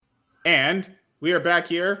And we are back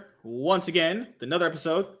here once again, another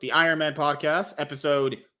episode, the Iron Man podcast,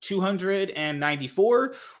 episode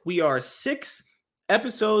 294. We are 6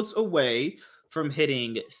 episodes away from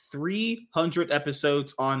hitting 300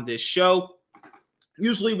 episodes on this show.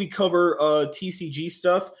 Usually we cover TCG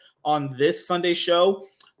stuff on this Sunday show,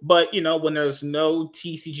 but when there's no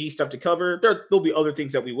TCG stuff to cover, there'll be other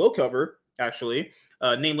things that we will cover, actually,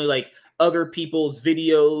 namely like other people's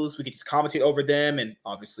videos. We can just commentate over them and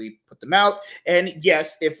obviously put them out. And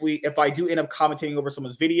yes, if I do end up commentating over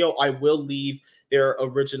someone's video, I will leave their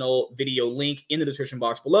original video link in the description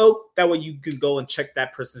box below. That way you can go and check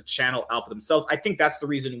that person's channel out for themselves. I think that's the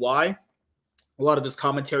reason why a lot of this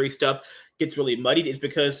commentary stuff gets really muddied, is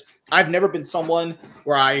because I've never been someone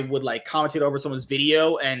where I would like commentate over someone's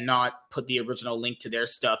video and not put the original link to their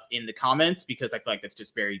stuff in the comments, because I feel like that's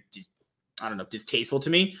just very distasteful to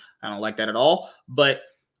me. I don't like that at all, but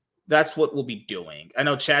that's what we'll be doing. I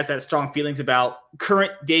know Chaz has strong feelings about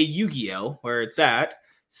current day Yu-Gi-Oh, where it's at,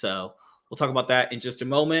 so we'll talk about that in just a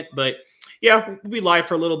moment. But yeah, we'll be live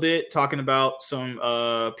for a little bit talking about some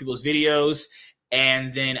people's videos,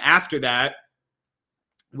 and then after that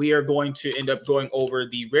we are going to end up going over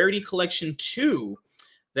the Rarity Collection 2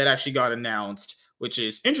 that actually got announced, which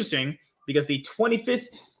is interesting because the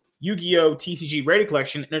 25th Yu-Gi-Oh! TCG Rarity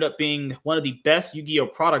Collection ended up being one of the best Yu-Gi-Oh!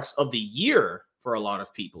 Products of the year for a lot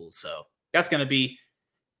of people. So that's going to be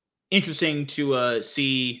interesting to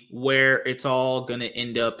see where it's all going to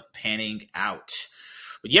end up panning out.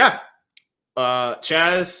 But yeah,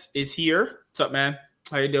 Chaz is here. What's up, man?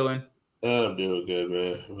 How you doing? I'm doing good,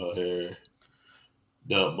 man. I'm out here.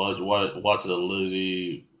 Not much. Watching the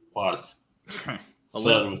Linity. Watch.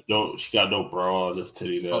 She got no bra on this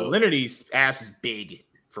titty though. Linity's ass is big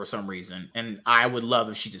for some reason, and I would love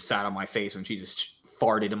if she just sat on my face and she just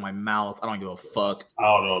farted in my mouth. I don't give a fuck. I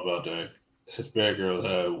don't know about that. Hispanic girls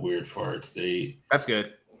have weird farts. That's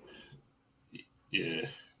good. Yeah.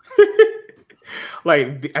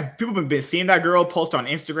 Like, people have been seeing that girl post on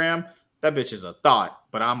Instagram. That bitch is a thought,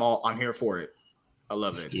 but I'm here for it. I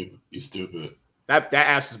love it. You stupid. That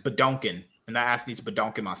ass is badonkin, and that ass needs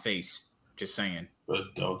badonk in my face. Just saying.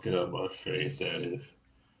 Badonkin on my face, that is.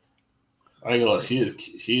 I ain't gonna lie, she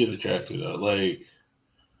is attractive though. Like,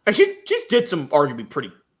 and she did some arguably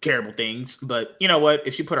pretty terrible things, but you know what?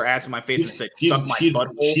 If she put her ass in my face and said, "Suck my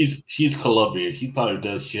butthole," she's Colombian. She probably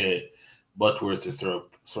does shit much worse than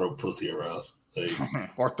throw pussy around, like,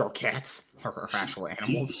 or throw cats or actual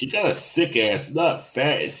animals. She got a sick ass, not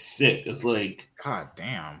fat, it's sick. It's like, god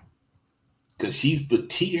damn. Because she's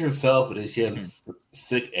petite herself, and then she has a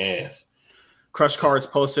sick ass. Crush Cards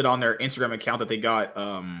posted on their Instagram account that they got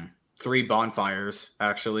 3 bonfires,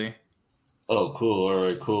 actually. Oh, cool. All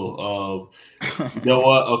right, cool. You know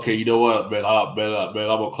what? Okay, you know what, man? I'm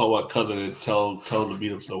gonna call my cousin and tell him to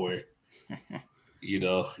meet him somewhere. You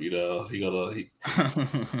gotta.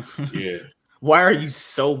 Yeah. Why are you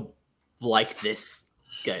so like this?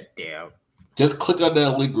 God damn. Just click on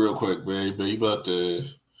that link real quick, man. You about to.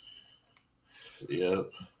 Yep.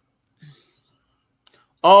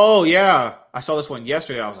 Oh yeah, I saw this one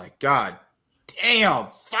yesterday. I was like, God damn,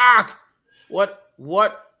 fuck!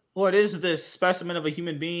 What is this specimen of a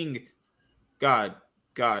human being? God,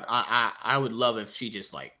 I would love if she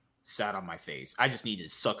just like sat on my face. I just need to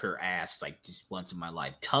suck her ass like just once in my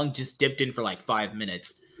life. Tongue just dipped in for like 5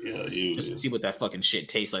 minutes. Yeah, just to see what that fucking shit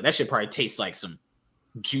tastes like. That shit probably tastes like some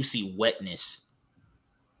juicy wetness.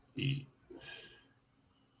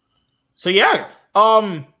 So yeah,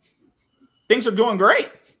 things are going great.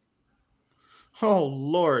 Oh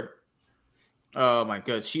Lord. Oh my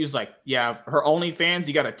god. She was like, yeah, her OnlyFans,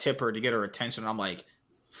 you gotta tip her to get her attention. I'm like,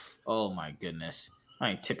 oh my goodness.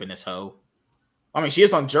 I ain't tipping this hoe. I mean, she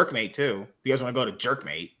is on Jerkmate too. If you guys want to go to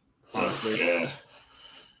Jerkmate, honestly. Yeah.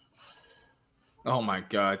 Oh my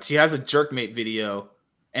god. She has a Jerkmate video,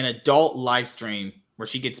 an adult live stream where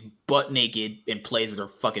she gets butt naked and plays with her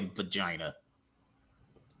fucking vagina.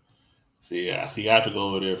 Yeah, so you have to go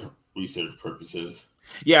over there for research purposes.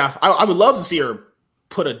 Yeah, I would love to see her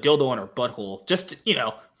put a dildo in her butthole. Just to,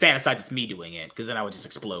 fantasize it's me doing it, because then I would just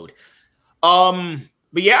explode. But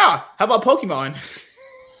yeah, how about Pokemon?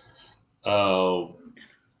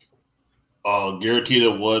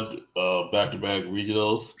 Giratina won back-to-back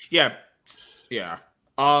regionals. Yeah.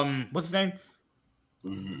 What's his name?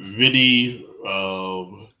 Vinny.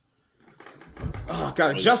 Oh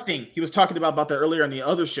god, adjusting. He was talking about that earlier in the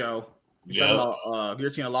other show. He's talking about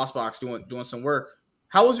Giratina Lost Box doing some work.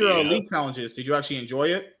 How was your league challenges? Did you actually enjoy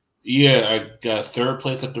it? Yeah, I got 3rd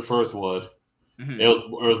place at the first one. Mm-hmm. It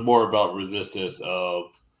was more about resistance. I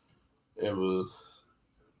got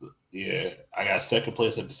 2nd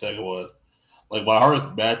place at the second one. like my hardest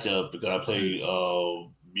matchup because I play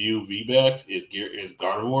Mew VMAX is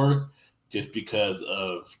Gardevoir, just because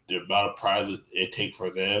of the amount of prizes it takes for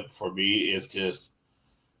them. For me, it's just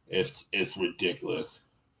it's ridiculous.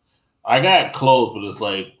 I got close, but it's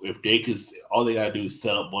like if they could, all they gotta do is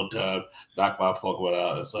set up one time, knock my Pokemon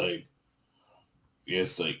out. It's like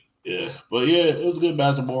yeah, but yeah, it was a good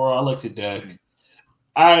matchup. Overall, I like the deck.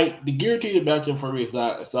 The guaranteed matchup for me is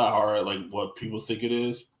not it's not hard like what people think it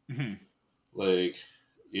is. Mm-hmm. Like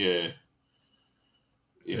yeah,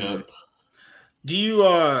 Mm. yep. Do you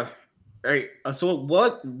right? So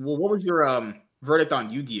what was your verdict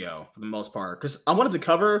on Yu-Gi-Oh for the most part? Because I wanted to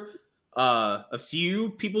cover a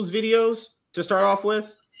few people's videos to start off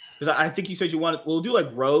with. Because I think you said we'll do like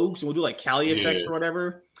rogues and we'll do like Cali effects Yeah, or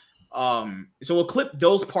whatever. So we'll clip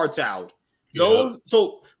those parts out. yep,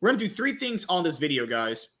 So we're gonna do three things on this video,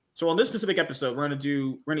 guys. So on this specific episode, we're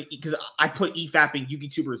gonna because I put Efaping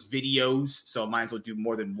YugiTubers videos, so might as well do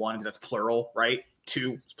more than one because that's plural, right?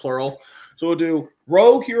 Two, it's plural. So we'll do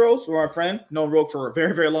Rogue Heroes, or our friend, known Rogue for a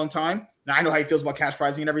very, very long time. Now I know how he feels about cash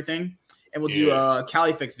prizing and everything. And we'll do a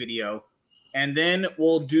Califix video. And then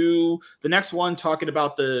we'll do the next one talking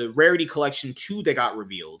about the Rarity Collection 2 that got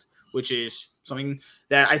revealed, which is something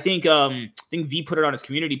that I think V put it on his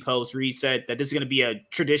community post where he said that this is going to be a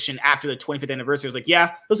tradition after the 25th anniversary. I was like,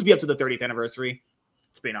 yeah, this will be up to the 30th anniversary.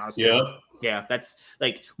 Just being honest. yep. Yeah, that's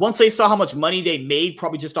like once they saw how much money they made,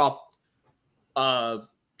 probably just off the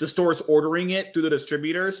stores ordering it through the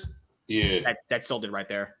distributors. Yeah. That sold it right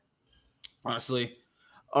there. Honestly.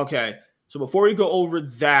 Okay. So before we go over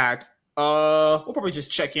that, we'll probably just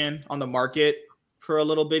check in on the market for a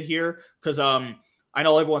little bit here. Because I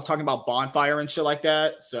know everyone's talking about Bonfire and shit like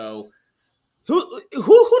that. So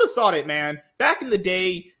who'd have thought it, man? Back in the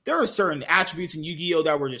day, there were certain attributes in Yu-Gi-Oh!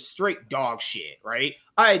 That were just straight dog shit, right?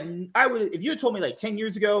 I would, if you had told me like 10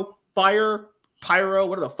 years ago, Fire, Pyro,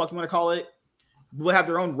 whatever the fuck you want to call it, will have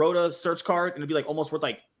their own Rota search card and it'd be like almost worth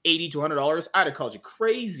like $80 to $100, I'd have called you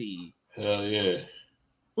crazy. Hell yeah.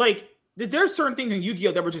 Like, there's certain things in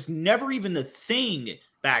Yu-Gi-Oh! That were just never even a thing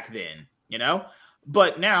back then, you know?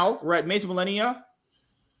 But now we're at Mesa Millennia.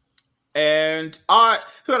 And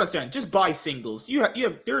you understand, just buy singles. You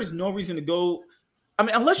have there is no reason to go. I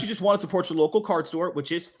mean, unless you just want to support your local card store,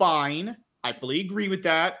 which is fine. I fully agree with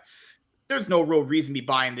that. There's no real reason to be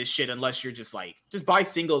buying this shit unless you're just buy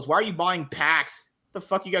singles. Why are you buying packs? The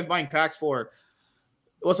fuck you guys buying packs for?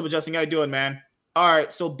 What's up, Justin? How you doing, man? All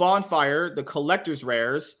right, so Bonfire, the collector's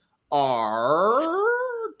rares are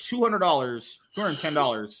 $200,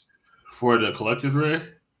 $210 for the collector's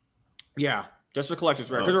rare. Yeah, just for collector's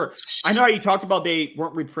rare. I know how you talked about they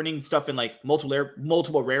weren't reprinting stuff in like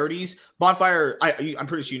multiple rarities. Bonfire, I'm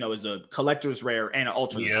pretty sure you know, is a collector's rare and an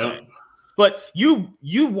alternate set. But you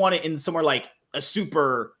want it in somewhere like a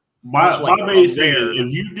super. My main thing is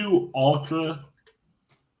if you do ultra,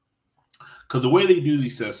 because the way they do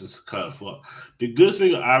these sets is kind of fun. The good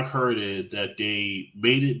thing I've heard is that they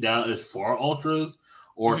made it now as 4 ultras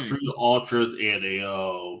or 3 ultras and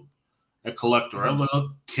a collector. I'm like,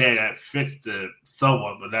 okay, that fixed it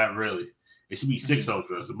somewhat, but not really. It should be 6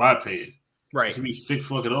 ultras, in my opinion. Right. It should be 6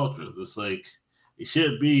 fucking ultras. It's like it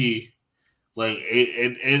should be like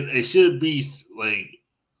it should be like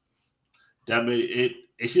that.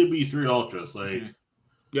 It should be 3 ultras. Like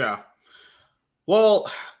yeah.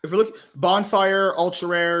 Well, if we're looking, Bonfire Ultra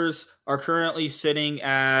Rares are currently sitting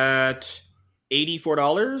at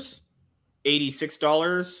 $84,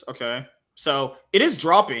 $86. Okay. So it is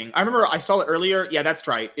dropping. I remember I saw it earlier. Yeah, that's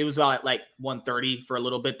right. It was about like 130 for a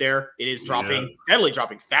little bit there. It is dropping, steadily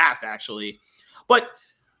dropping fast, actually. But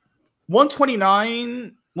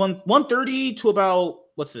 129, 130 to about,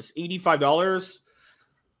 what's this, $85?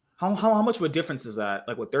 How much of a difference is that?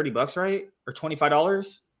 Like what, $30, right? Or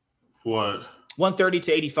 $25? What? 130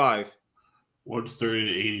 to 85. 130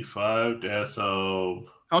 to 85. That's how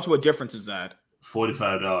much of a difference is that?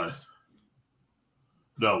 $45.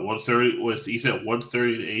 No, 130 was you said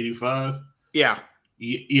 130 to 85? Yeah.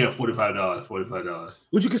 Yeah, $45. $45.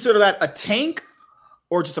 Would you consider that a tank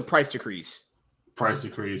or just a price decrease? Price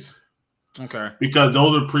decrease. Okay. Because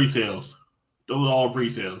those are pre-sales. Those are all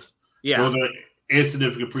pre-sales. Yeah. Those are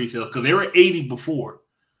insignificant pre-sales because they were 80 before.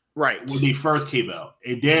 Right. When they first came out.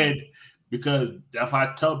 And then because if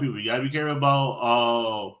I tell people you gotta be careful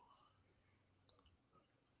about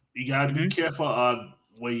you gotta be careful on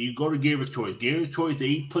when you go to Gamer's Choice. Gamer's Choice,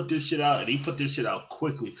 they put this shit out and they put this shit out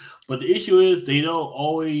quickly. But the issue is they don't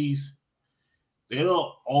always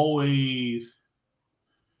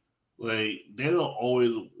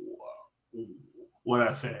what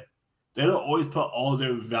I said. They don't always put all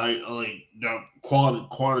their value, like their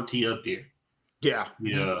quantity up there. Yeah.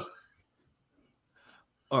 Yeah.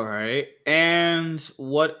 All right. And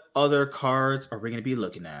what other cards are we going to be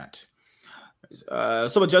looking at?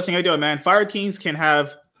 So adjusting, how you doing, man? Fire Kings can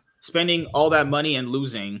have spending all that money and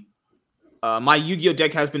losing. My Yu-Gi-Oh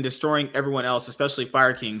deck has been destroying everyone else, especially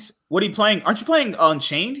Fire Kings. What are you playing? Aren't you playing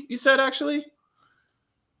Unchained? You said, actually?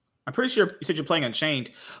 I'm pretty sure you said you're playing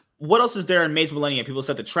Unchained. What else is there in Maze Millennium? People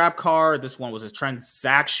said the Trap card. This one was a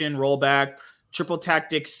transaction rollback. Triple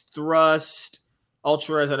Tactics Thrust.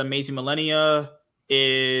 Ultra is at Amazing Millennia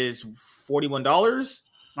is $41.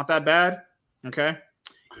 Not that bad. Okay.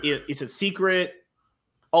 It's a secret,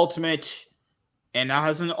 ultimate, and now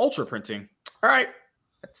has an ultra printing. All right.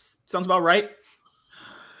 That sounds about right.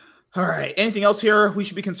 All right. Anything else here we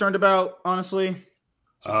should be concerned about, honestly?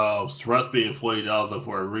 Thrust being $40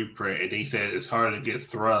 for a reprint, and they said it's hard to get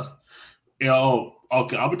Thrust. You know,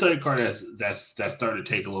 okay, I'm gonna tell you a card that's starting to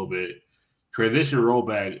take a little bit. Transition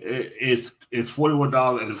rollback. It's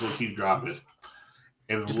 $41 and it's gonna keep dropping.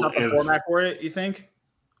 And just not the format for it, you think?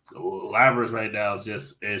 Labyrinth right now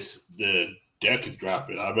is the deck is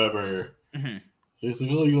dropping. I remember it's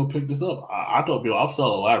like, oh, you gonna pick this up? I told people I'm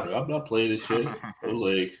selling Labyrinth. I'm not playing this shit. I was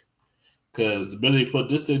like, because the minute they put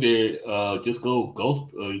this in there, just go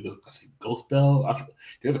Ghost Spell.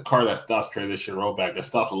 There's a card that stops transition rollback that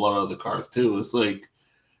stops a lot of other cards too. It's like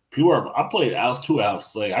people are. I'm playing outs 2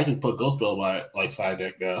 outs. Like I can put Ghost Spell on my side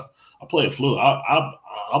deck now. I'm playing Flu. I'm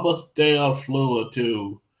gonna stay on Flu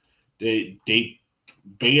until they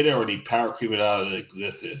bait it or they power creep it out of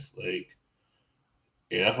existence. Like,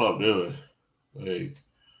 yeah, that's what I'm doing. Like,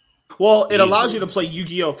 well, it allows you to play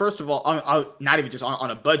Yu-Gi-Oh! First of all, not even just on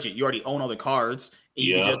a budget. You already own all the cards.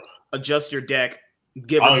 You can just adjust your deck.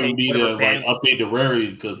 Give I or don't take even need to update the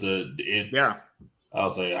rarity because yeah. I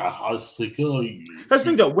was like, I was like, oh. That's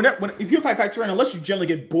the thing, though. When if you apply factor in, unless you generally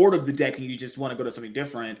get bored of the deck and you just want to go to something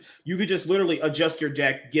different, you could just literally adjust your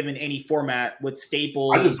deck given any format with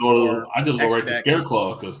staples. I just go right to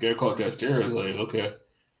Scareclaw because Scareclaw got Terror. Like, okay.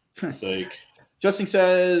 It's like Justin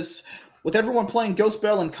says, with everyone playing Ghost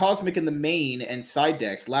Spell and Cosmic in the main and side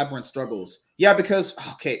decks, Labyrinth struggles. Yeah, because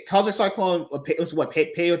Cosmic Cyclone was what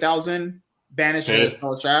pay 1,000. Banish the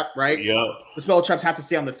spell trap, right? Yep. The spell traps have to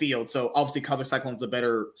stay on the field, so obviously Cosmic Cyclone is the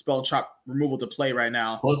better spell trap removal to play right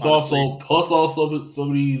now. Plus, also, some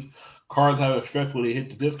of these cards have effects when they hit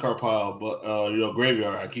the discard pile, but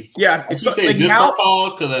graveyard. I keep saying discard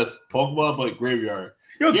pile because that's Pokemon, but graveyard.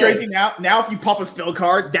 You know what's crazy now? Now, if you pop a spell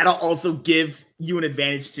card, that'll also give you an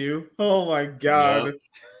advantage too. Oh my god!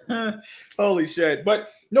 Yep. Holy shit! But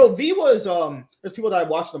no, V was there's people that I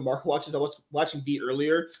watched the market watches. I was watching V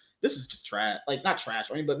earlier. This is just trash. Like, not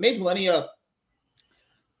trash, right? But Maze Millennia,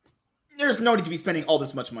 there's no need to be spending all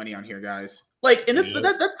this much money on here, guys. Like, and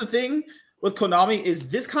that's the thing with Konami is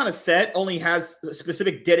this kind of set only has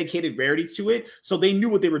specific dedicated rarities to it. So they knew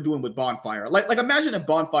what they were doing with Bonfire. Like imagine if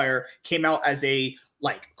Bonfire came out as a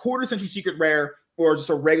quarter century secret rare or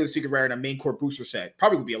just a regular secret rare in a main core booster set.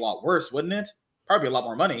 Probably would be a lot worse, wouldn't it? Probably a lot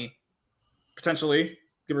more money, potentially,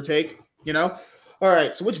 give or take. All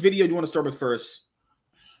right. So which video do you want to start with first?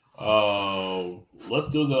 Let's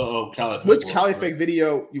do the Caliphate. Which Caliphate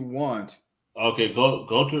video you want? Okay, go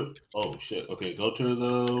to. Oh shit. Okay, go to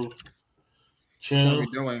the channel. What are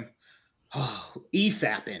we doing? Oh,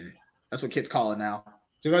 Efaping. That's what kids call it now.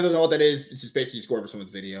 If anyone doesn't know what that is, it's just basically score for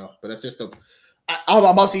someone's video. But that's just the. I'm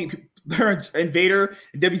about to see Invader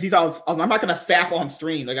and WC's. I'm not gonna fap on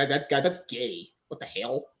stream. Like that guy, that's gay. What the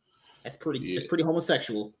hell? That's pretty. Yeah. It's pretty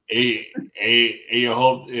homosexual. Your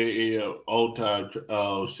old time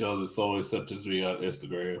shows it's so acceptance me on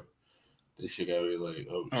Instagram. This shit got me like,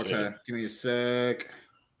 oh shit. Okay, give me a sec.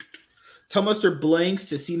 Tell Mr. Blanks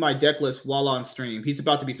to see my deck list while on stream. He's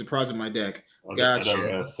about to be surprised with my deck. Gotcha. I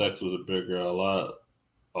never had sex with a big girl. A lot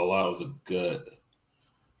was a gut.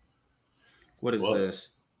 What is this?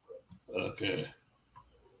 Okay.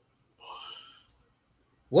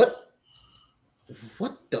 What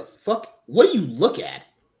the fuck? What do you look at?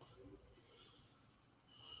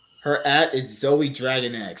 Her @ is Zoe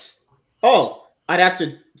Dragon X. Oh, I'd have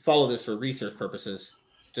to follow this for research purposes.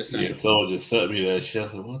 Just saying. Yeah, someone just sent me that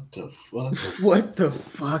shit. What the fuck? What the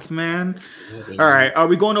fuck, man? All right, are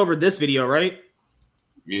we going over this video, right?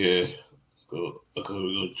 Yeah. Go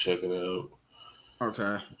check it out.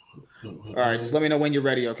 Okay. All right, just let me know when you're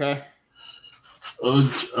ready, okay?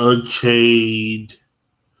 Unchained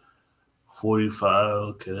 45,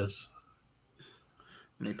 okay. Let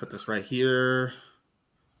me put this right here.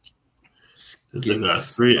 This nigga got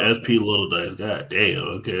 3 SP little dice. God damn,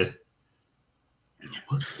 okay.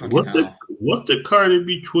 What's the card in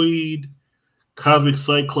between Cosmic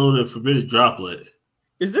Cyclone and Forbidden Droplet?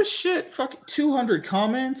 Is this shit fucking 200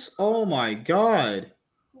 comments? Oh my god.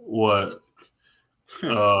 What?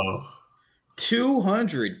 Oh,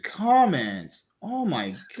 200 comments. Oh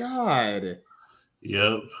my god.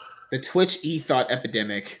 yep. The Twitch e-thought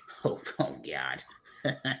epidemic. Oh god.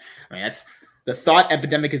 I mean, that's the thought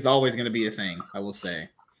epidemic is always going to be a thing, I will say.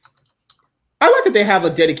 I like that they have a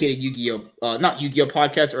dedicated Yu-Gi-Oh, not Yu-Gi-Oh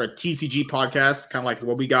podcast or a TCG podcast, kind of like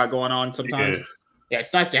what we got going on sometimes. Yeah,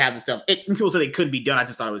 it's nice to have this stuff. Some people said it couldn't be done. I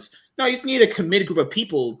just thought it was no. You just need a committed group of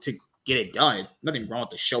people to get it done. It's nothing wrong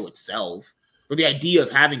with the show itself or the idea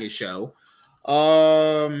of having a show.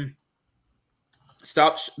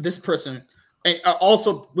 Stop this person. And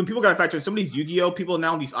also, when people got affected, some of these Yu-Gi-Oh people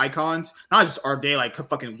now, these icons, not just are they like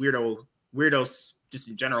fucking weirdos just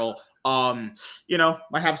in general.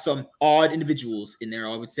 Might have some odd individuals in there,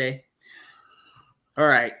 I would say. All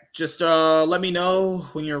right, just let me know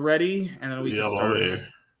when you're ready, and then we can start. Here.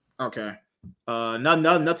 Okay.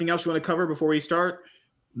 Nothing else you want to cover before we start?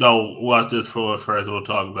 No, watch this for first. We'll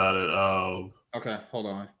talk about it. Okay, hold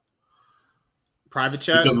on. Private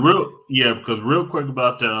chat. Because real quick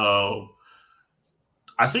about the.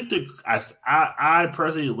 I think I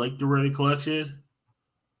personally like the Ready collection,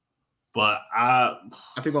 but I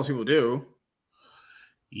think most people do.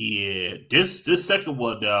 Yeah, this second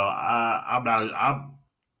one though, I'm not.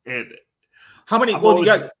 How many?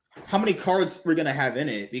 Well, how many cards we're gonna have in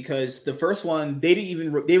it? Because the first one they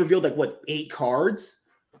revealed like what 8 cards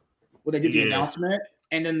when they did the announcement,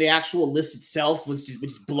 and then the actual list itself was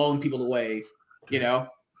just blowing people away. You know,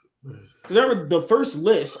 because remember the first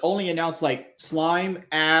list only announced like Slime,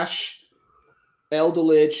 Ash,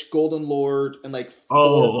 Eldelich, Golden Lord, and like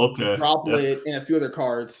Droplet, and a few other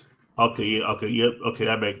cards. Okay,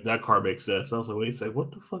 that card makes sense. I was like, wait a second,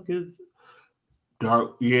 what the fuck is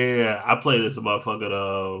Dark? Yeah, I played this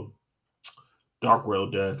motherfucking Dark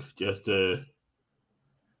World deck just to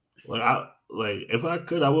if I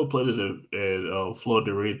could, I would play this in Flood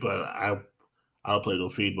the Wreath, but I don't play no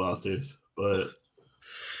Feed Monsters. But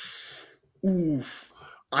oof,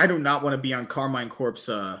 I do not want to be on Carmine Corp's.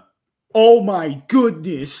 Oh my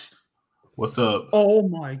goodness! What's up? Oh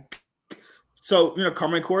my. So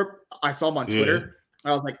Carmine Corp. I saw him on Twitter.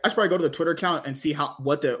 I was like, I should probably go to the Twitter account and see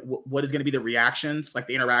what is going to be the reactions, like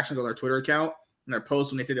the interactions on their Twitter account and their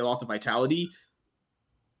posts when they say they lost the vitality.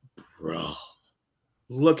 Bro,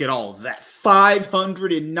 look at all of that.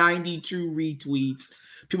 592 retweets.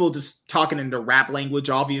 People just talking into rap language,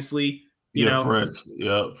 obviously. You know, French.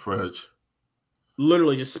 Yeah, French.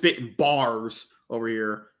 Literally just spitting bars over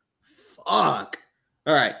here. Fuck.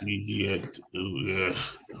 All right. GG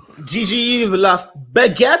la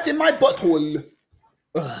baguette in my butthole.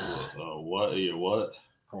 What?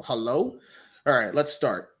 Oh, hello? All right, let's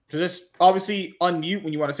start. So just obviously unmute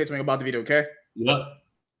when you want to say something about the video, okay? Yep.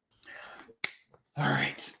 All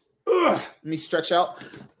right. Let me stretch out.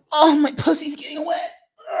 Oh, my pussy's getting wet.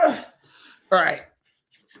 All right.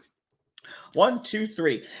 1, 2,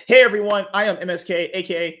 3. Hey everyone, I am MSK,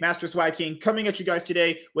 aka Master Swag King, coming at you guys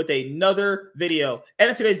today with another video. And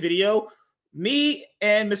in today's video, me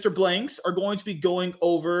and Mr. Blanks are going to be going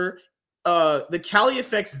over the Cali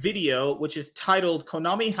Effects video, which is titled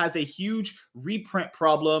Konami has a huge reprint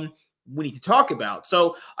problem we need to talk about.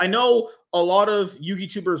 So I know a lot of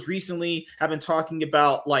YugiTubers recently have been talking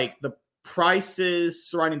about like the prices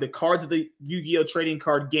surrounding the cards of the Yu-Gi-Oh trading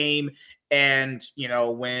card game, and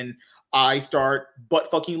when I start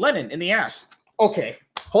butt fucking Lennon in the ass. Okay,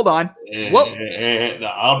 hold on. I'm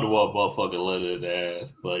the one butt fucking Lennon in the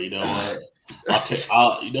ass, but you know what?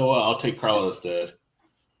 I'll take Carla instead.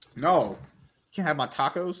 No, you can't have my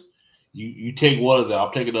tacos. You take one of them.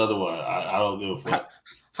 I'll take another one. I don't give a fuck.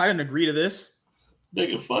 I didn't agree to this.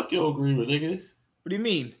 Nigga, fuck your agreement, nigga. What do you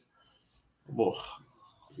mean? Boy,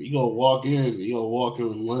 you gonna walk in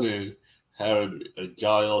with Lennon, having a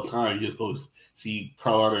jolly old time. You just go see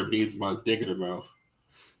Carl out there beats my dick in her mouth.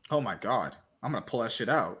 Oh my god. I'm gonna pull that shit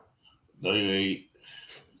out. No, you ain't.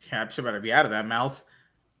 Yeah, I should better be out of that mouth.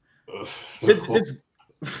 What is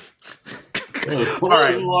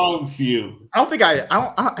wrong with you? I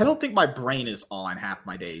don't think my brain is on half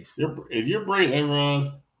my days. Is your brain ever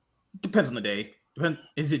on? Depends on the day.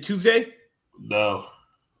 Is it Tuesday? No.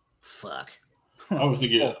 Fuck. I always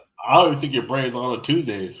think your brain's on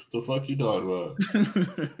Tuesdays. The fuck you talking about?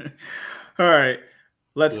 All right,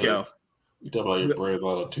 let's go. You talking about your brain's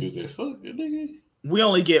on Tuesday? Fuck you, nigga. We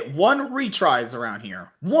only get 1 retries around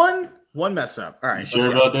here. One mess up. All right. You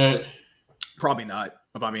sure about that? Probably not,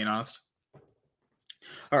 if I'm being honest.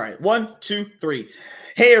 All right, 1, 2, 3.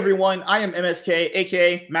 Hey everyone, I am MSK,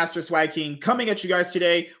 aka Master Swag King, coming at you guys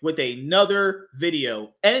today with another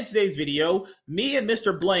video. And in today's video, me and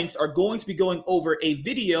Mr. Blanks are going to be going over a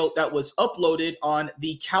video that was uploaded on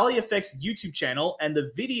the CaliFX YouTube channel, and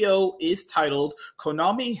the video is titled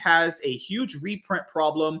 "Konami has a huge reprint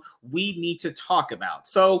problem we need to talk about."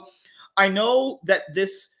 So I know that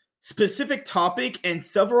this specific topic and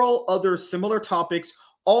several other similar topics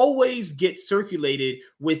always get circulated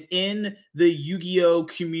within the Yu-Gi-Oh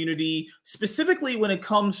community, specifically when it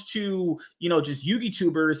comes to, just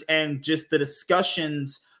YugiTubers and just the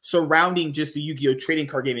discussions surrounding just the Yu-Gi-Oh trading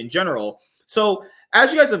card game in general. So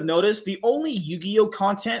as you guys have noticed, the only Yu-Gi-Oh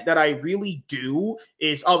content that I really do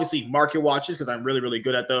is obviously market watches, because I'm really, really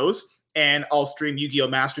good at those. And I'll stream Yu-Gi-Oh!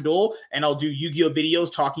 Master Duel, and I'll do Yu-Gi-Oh!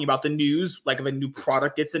 Videos talking about the news, like if a new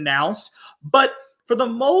product gets announced. But for the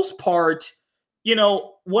most part,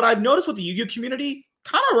 what I've noticed with the Yu-Gi-Oh! Community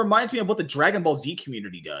kind of reminds me of what the Dragon Ball Z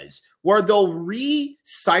community does, where they'll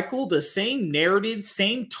recycle the same narrative,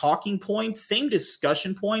 same talking points, same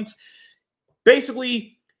discussion points,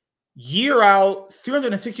 basically year out,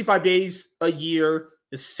 365 days a year,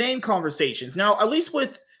 the same conversations. Now, at least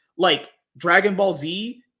with like Dragon Ball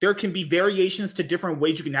Z, there can be variations to different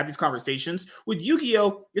ways you can have these conversations. With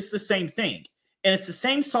Yu-Gi-Oh!, it's the same thing. And it's the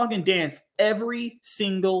same song and dance every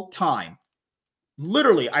single time.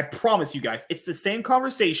 Literally, I promise you guys, it's the same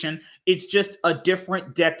conversation. It's just a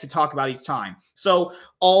different deck to talk about each time. So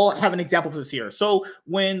I'll have an example for this here. So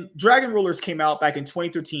when Dragon Rulers came out back in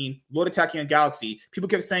 2013, Lord Attacking on Galaxy, people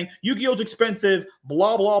kept saying, Yu-Gi-Oh's expensive,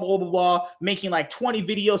 blah, blah, blah, blah, blah, making like 20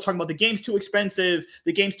 videos talking about the game's too expensive,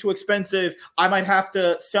 the game's too expensive, I might have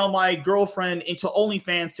to sell my girlfriend into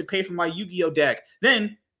OnlyFans to pay for my Yu-Gi-Oh deck.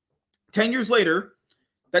 Then, 10 years later,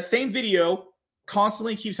 that same video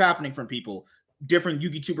constantly keeps happening from people. Different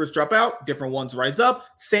YugiTubers drop out, different ones rise up,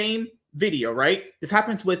 same video, right? This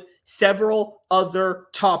happens with several other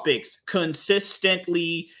topics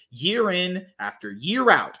consistently, year in after year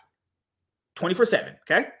out, 24/7,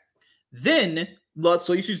 okay? Then, let's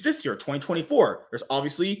use this year, 2024. There's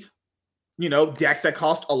obviously, decks that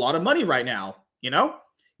cost a lot of money right now,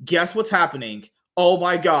 Guess what's happening? Oh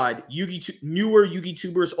my God, newer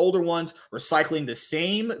YugiTubers, older ones, recycling the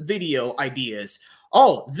same video ideas.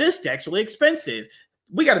 Oh, this deck's really expensive.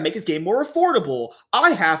 We got to make this game more affordable.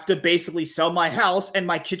 I have to basically sell my house and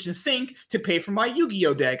my kitchen sink to pay for my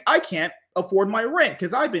Yu-Gi-Oh deck. I can't afford my rent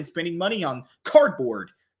because I've been spending money on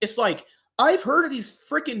cardboard. It's like, I've heard of these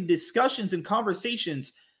freaking discussions and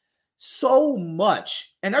conversations so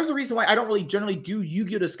much. And that's the reason why I don't really generally do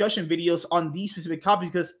Yu-Gi-Oh discussion videos on these specific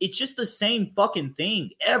topics, because it's just the same fucking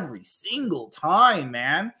thing every single time,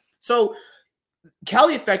 man. So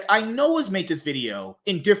CaliFX, I know, has made this video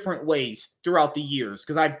in different ways throughout the years,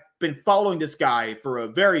 because I've been following this guy for a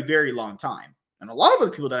very, very long time. And a lot of other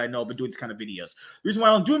people that I know have been doing this kind of videos. The reason why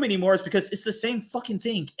I don't do them anymore is because it's the same fucking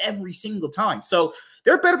thing every single time. So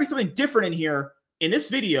there better be something different in here in this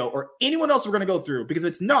video or anyone else we're going to go through, because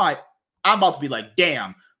if it's not, I'm about to be like,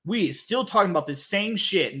 damn, we still talking about this same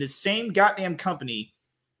shit in the same goddamn company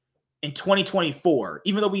in 2024.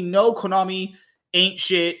 Even though we know Konami ain't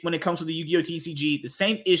shit when it comes to the Yu-Gi-Oh! TCG, the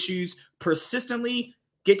same issues persistently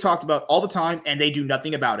get talked about all the time, and they do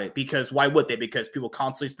nothing about it. Because why would they? Because people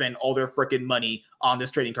constantly spend all their freaking money on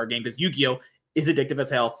this trading card game, because Yu-Gi-Oh! Is addictive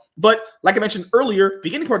as hell. But like I mentioned earlier,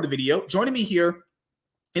 beginning part of the video, joining me here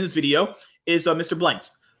in this video is Mr.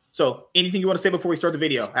 Blanks. So anything you want to say before we start the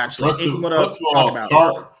video? Actually, anything you want to talk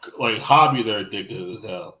about? Like hobbies are addictive as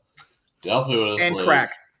hell. Definitely. And like,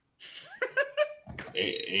 crack.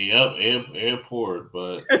 Yep, and porn,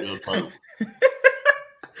 but we'll talk.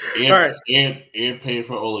 And, all right. and paying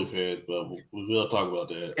for OnlyFans, but we'll talk about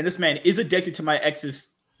that. And this man is addicted to my ex's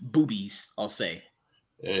boobies, I'll say.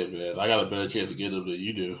 Hey man, I got a better chance to get them than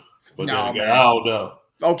you do. But no, then again, I don't know.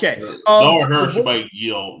 Okay. Knowing her, she might,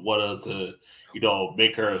 want us to,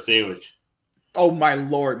 make her a sandwich. Oh my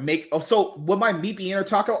Lord. So would my meat be in her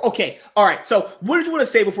taco? Okay. All right. So what did you want to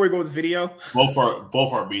say before we go with this video? Both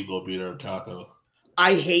our meat will be in her taco.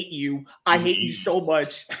 I hate you. I hate you so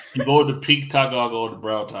much. You go to pink taco, I'll go to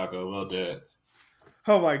brown taco. About that.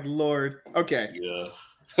 Oh my Lord. Okay. Yeah.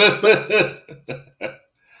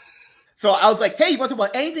 So I was like, hey, you want to talk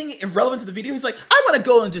about anything irrelevant to the video? He's like, I want to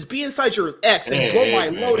go and just be inside your ex and blow my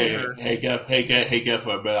load in her. Guess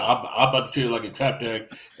what, man? I'm about to treat her like a trap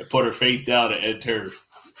deck and put her face down and end her.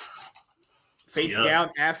 Face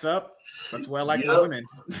down, ass up. That's what I like for women.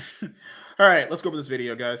 All right, let's go over this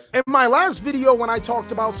video, guys. In my last video, when I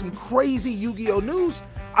talked about some crazy Yu-Gi-Oh news,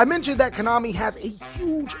 I mentioned that Konami has a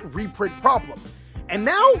huge reprint problem. And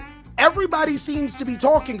now, everybody seems to be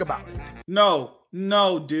talking about it. No,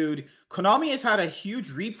 No, dude. Konami has had a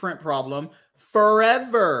huge reprint problem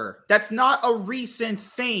forever. That's not a recent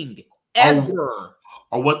thing. Ever.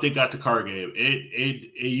 Or what they got the card game.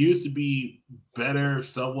 It used to be better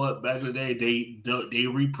somewhat back in the day. They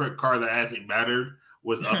reprint cards that actually mattered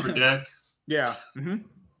with Upper Deck. Yeah. Mm-hmm.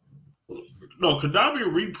 No,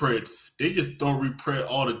 Konami reprints, they just don't reprint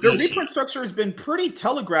all the good Their reprint structure has been pretty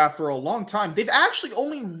telegraphed for a long time. They've actually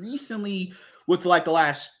only recently, with like the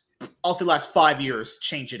last 5 years,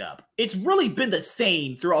 changed it up. It's really been the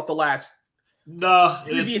same throughout the last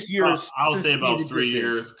previous years. I would say about 3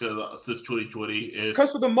 years since 2020.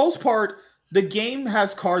 Because for the most part, the game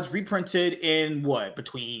has cards reprinted in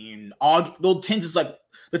between August. The tins is like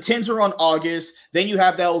the tins are on August. Then you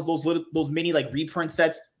have those mini like reprint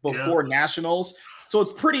sets before Nationals. So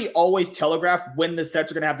it's pretty always telegraphed when the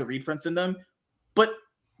sets are going to have the reprints in them. But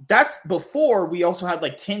that's before we also had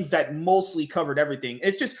like tins that mostly covered everything.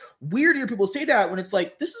 It's just weird to hear people say that when it's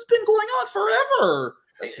like, this has been going on forever.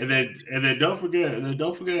 And then don't forget,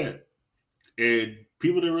 and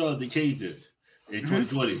people didn't realize they changed this in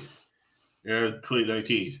 2020 and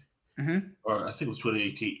 2019. Or I think it was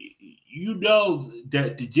 2018. You know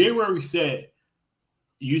that the January set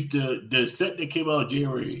the set that came out in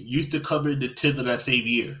January used to come in the 10th of that same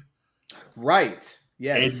year. Right.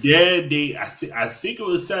 Yes. And then I think it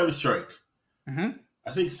was Savage Strike. Mm-hmm. It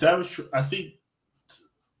was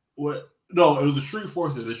the Street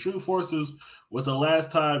Forces. The Street Forces was the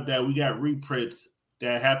last time that we got reprints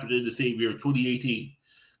that happened in the same year, 2018.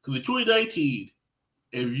 Because in 2019,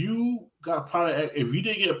 if you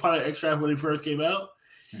didn't get a Product Extract when they first came out,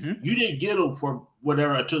 you didn't get them for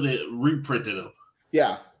whatever until they reprinted them.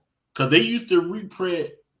 Yeah. Because they used to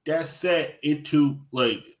reprint that set into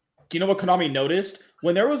like... You know what Konami noticed?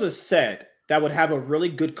 When there was a set that would have a really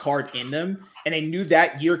good card in them, and they knew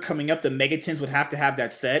that year coming up, the Mega Tins would have to have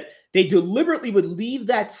that set, they deliberately would leave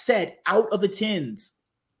that set out of the tins.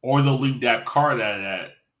 Or they'll leave that card out of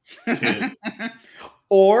that tin.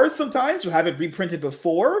 Or sometimes you'll have it reprinted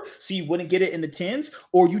before, so you wouldn't get it in the tins,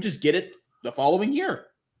 or you just get it the following year.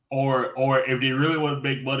 Or if they really want to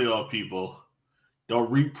make money off people, they'll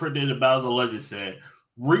reprint it about the Legend set,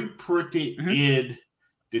 reprint it in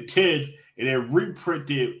the tin, and then reprint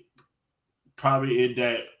it probably in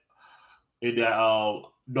that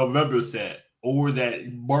November set or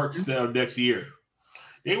that March set next year.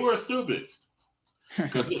 They were stupid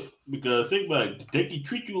because think about it, they can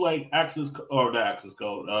treat you like not Access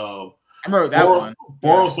Code. I remember that one.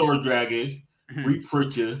 Sword Dragon,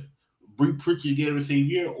 reprint you again in the same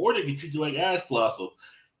year, or they can treat you like Ash Blossom.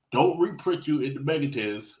 Don't reprint you in the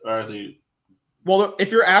Megatins, or I say. Well,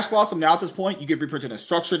 if you're Ash Blossom now at this point, you get reprinted in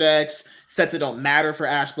Structure decks, sets that don't matter for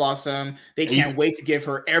Ash Blossom. They can't wait to give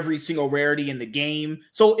her every single rarity in the game.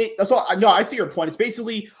 I see your point. It's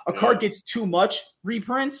basically a card gets too much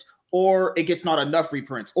reprints, or it gets not enough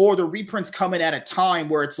reprints, or the reprints come in at a time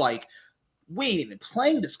where it's like, we ain't even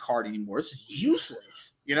playing this card anymore. This is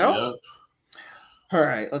useless, you know? Yeah. All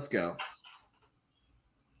right, let's go.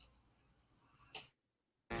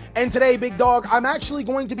 And today, big dog, I'm actually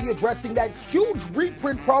going to be addressing that huge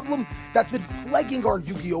reprint problem that's been plaguing our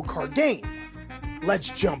Yu-Gi-Oh card game. Let's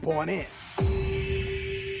jump on in.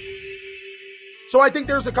 So I think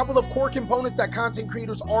there's a couple of core components that content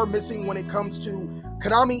creators are missing when it comes to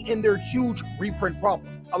Konami and their huge reprint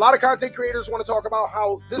problem. A lot of content creators want to talk about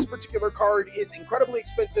how this particular card is incredibly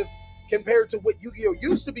expensive compared to what Yu-Gi-Oh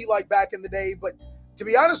used to be like back in the day, but to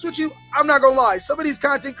be honest with you, I'm not gonna lie. Some of these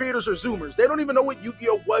content creators are Zoomers. Don't even know what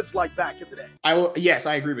Yu-Gi-Oh was like back in the day. Yes,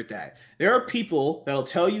 I agree with that. There are people that'll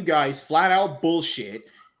tell you guys flat out bullshit,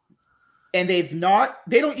 and they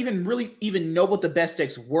don't even really know what the best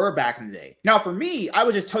decks were back in the day. Now, for me, I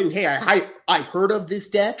would just tell you, hey, I heard of this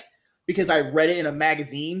deck because I read it in a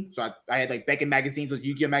magazine. So I had like Beckett magazines, those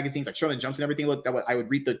Yu-Gi-Oh magazines, like Shonen Jumps and everything. I would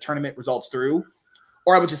read the tournament results through,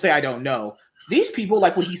 or I would just say I don't know. These people,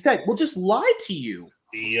 like what he said, will just lie to you.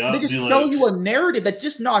 They just tell you a narrative that's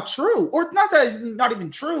just not true, or not that it's not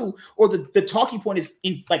even true, or the talking point is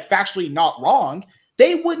factually not wrong.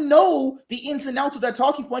 They wouldn't know the ins and outs of that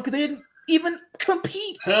talking point because they didn't even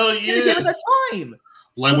compete in the game at that time.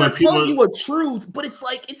 Like so when people telling you a truth, but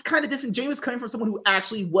it's kind of disingenuous coming from someone who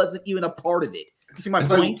actually wasn't even a part of it. You see my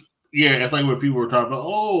point? It's like when people were talking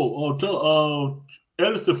about,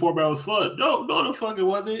 Edison format was fun. No, the fuck it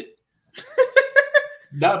wasn't.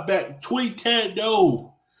 Not back 2010,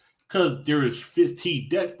 no. Because there is 15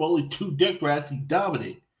 decks, but only 2 decks were actually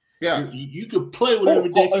dominant. Yeah. You could play whatever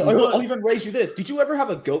deck you want. I'll even raise you this. Did you ever have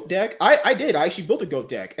a GOAT deck? I did. I actually built a GOAT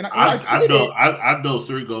deck. And I've built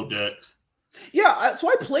 3 GOAT decks. Yeah, so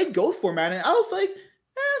I played GOAT format, and I was like,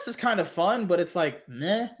 this is kind of fun, but it's like,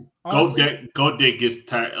 meh. Go Dick gets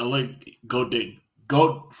tired. I like Go Dick.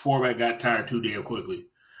 Go format got tired too damn quickly.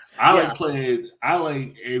 I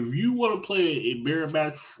like if you want to play a mirror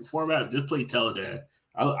match format, just play Teledad.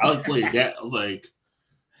 I like playing that. I was like,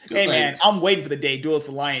 hey man, I'm waiting for the day Duelist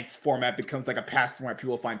Alliance format becomes like a past format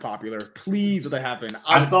people find popular. Please let that happen.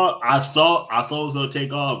 I thought it was gonna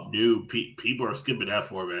take off. Dude, people are skipping that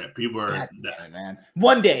format. People are man.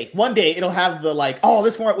 One day it'll have the like, oh,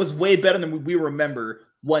 this format was way better than we remember.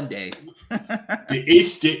 One day. the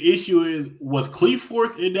issue is, was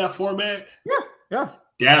Cleveforth in that format? Yeah.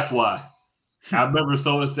 That's why. I remember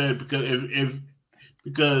someone said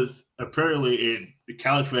because apparently in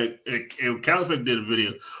Caliphate did a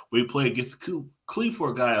video where he played against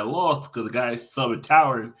Cleveforth guy and lost because the guy summoned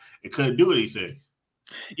Towers and couldn't do anything.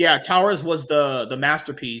 Yeah, Towers was the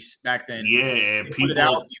masterpiece back then. Yeah, and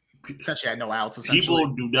people essentially had no outs.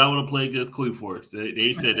 People do not want to play against Cleveforth.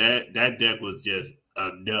 They said that deck was just a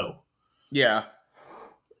no. Yeah.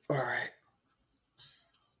 All right.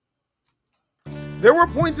 There were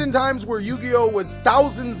points in times where Yu-Gi-Oh! Was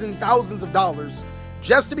thousands and thousands of dollars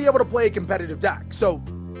just to be able to play a competitive deck. So,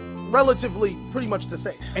 relatively pretty much the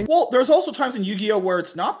same. And well, there's also times in Yu-Gi-Oh! Where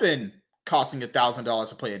it's not been costing $1,000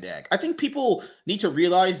 to play a deck. I think people need to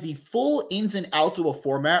realize the full ins and outs of a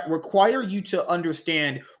format require you to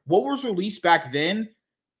understand what was released back then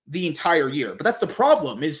the entire year. But that's the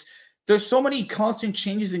problem, is there's so many constant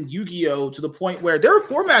changes in Yu-Gi-Oh! To the point where there are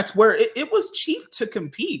formats where it was cheap to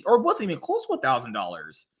compete, or it wasn't even close to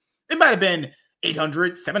 $1,000. It might have been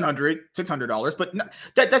 $800, $700, $600, but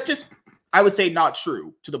that's just, I would say, not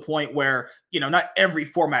true, to the point where, not every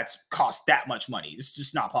format's cost that much money. It's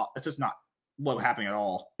just not what's happening at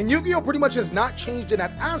all. And Yu-Gi-Oh! Pretty much has not changed in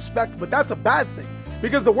that aspect, but that's a bad thing.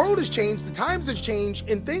 Because the world has changed, the times have changed,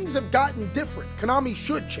 and things have gotten different. Konami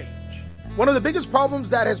should change. One of the biggest problems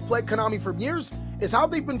that has plagued Konami for years is how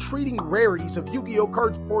they've been treating rarities of Yu-Gi-Oh!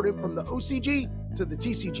 Cards ported from the OCG to the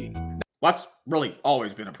TCG. Well, that's really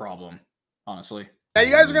always been a problem, honestly. Now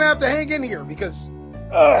you guys are going to have to hang in here because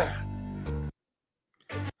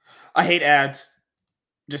I hate ads.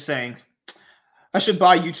 Just saying. I should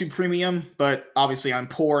buy YouTube Premium, but obviously I'm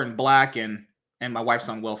poor and black and my wife's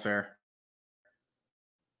on welfare.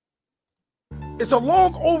 It's a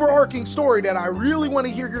long, overarching story that I really want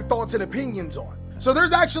to hear your thoughts and opinions on. So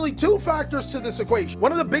there's actually two factors to this equation.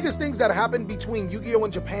 One of the biggest things that happened between Yu-Gi-Oh!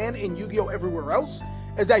 In Japan and Yu-Gi-Oh! Everywhere else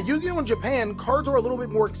is that Yu-Gi-Oh! In Japan, cards are a little bit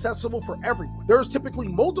more accessible for everyone. There's typically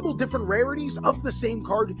multiple different rarities of the same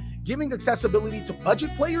card, giving accessibility to budget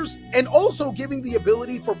players and also giving the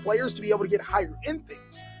ability for players to be able to get higher end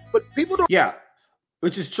things. But people don't... Yeah.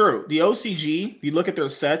 Which is true. The OCG, if you look at their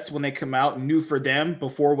sets when they come out new for them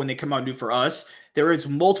before when they come out new for us, there is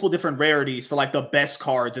multiple different rarities for like the best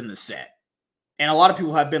cards in the set. And a lot of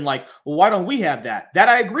people have been like, well, why don't we have that? That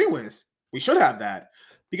I agree with. We should have that.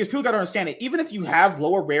 Because people got to understand it. Even if you have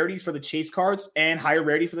lower rarities for the chase cards and higher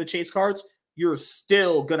rarity for the chase cards, you're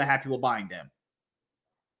still going to have people buying them.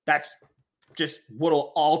 That's just what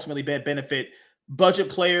will ultimately benefit budget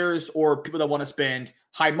players or people that want to spend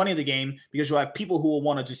high money in the game, because you'll have people who will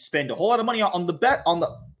want to just spend a whole lot of money on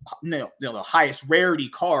the highest rarity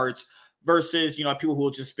cards versus people who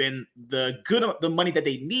will just spend the money that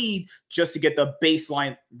they need just to get the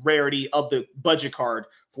baseline rarity of the budget card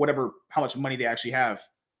for how much money they actually have.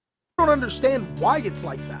 I don't understand why it's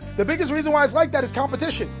like that. The biggest reason why it's like that is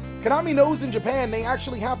competition. Konami knows in Japan they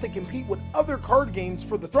actually have to compete with other card games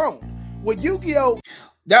for the throne. With Yu-Gi-Oh!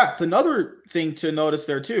 That's another thing to notice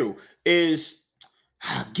there too, is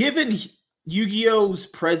given Yu-Gi-Oh's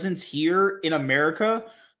presence here in America,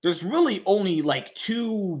 there's really only like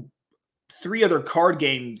 2-3 other card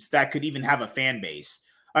games that could even have a fan base.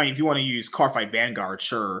 I mean, if you want to use Cardfight Vanguard,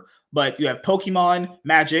 sure. But you have Pokemon,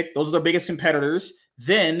 Magic, those are the biggest competitors.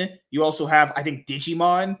 Then you also have, I think,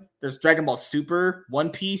 Digimon. There's Dragon Ball Super, One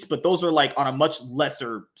Piece, but those are like on a much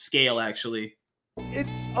lesser scale, actually.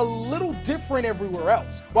 It's a little different everywhere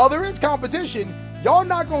else. While there is competition, y'all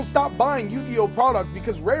not gonna stop buying Yu-Gi-Oh! Product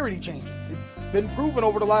because rarity changes. It's been proven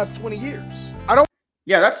over the last 20 years.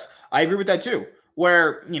 I agree with that too.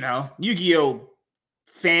 Where, Yu-Gi-Oh!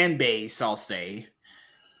 Fan base, I'll say,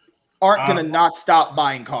 aren't gonna not stop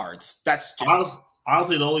buying cards. That's just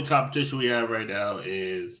honestly the only competition we have right now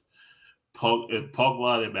is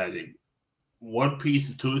Pokemon and Magic. One Piece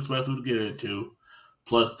is too expensive to get into.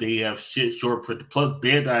 Plus, they have shit short print. Plus,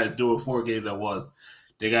 Bandai is doing 4 games at once.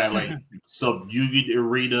 They got like some Yu-Gi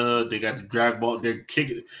Arena. They got the Dragon Ball.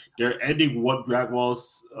 They're ending one Dragon Ball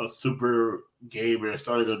Super game and they're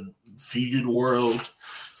starting a Fusion World.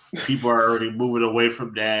 People are already moving away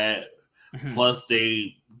from that. Plus,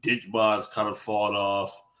 they Digimon has kind of fallen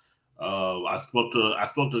off. I spoke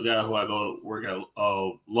to a guy who I go to work at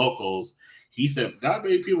locals. He said not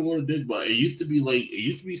many people go to Digimon. It used to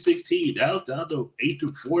be 16. Now it's down to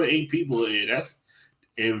 4 to 8 people, and that's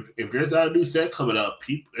if there's not a new set coming up,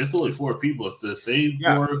 it's only 4 people. It's the same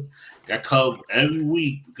 4 that come every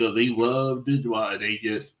week because they love Digimon and they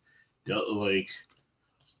just don't like.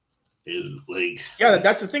 Yeah,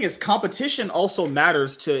 that's the thing. Is competition also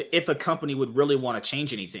matters to if a company would really want to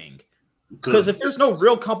change anything. Because if there's no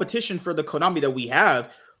real competition for the Konami that we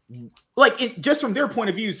have, like just from their point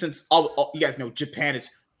of view, since you guys know Japan is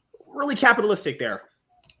really capitalistic there,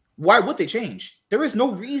 why would they change? There is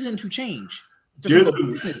no reason to change. Just from a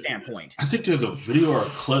business standpoint. I think there's a video or a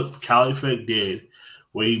clip Califeg did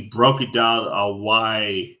where he broke it down on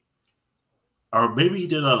why, or maybe he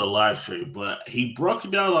did it on a live stream, but he broke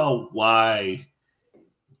it down on why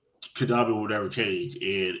Konami would never change,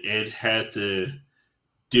 and it had to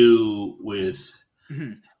do with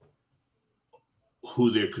who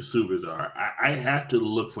their consumers are. I have to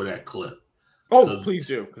look for that clip. Oh, please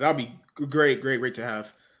do, because that'll be great to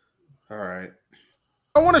have. All right.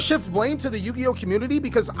 I want to shift blame to the Yu-Gi-Oh community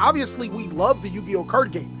because obviously we love the Yu-Gi-Oh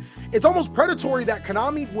card game. It's almost predatory that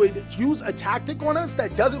Konami would use a tactic on us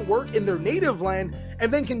that doesn't work in their native land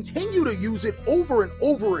and then continue to use it over and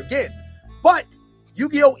over again. But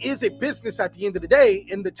Yu-Gi-Oh is a business at the end of the day,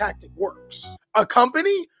 and the tactic works. A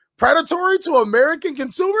company predatory to American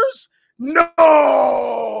consumers?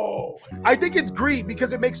 No! I think it's greed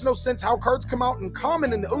because it makes no sense how cards come out in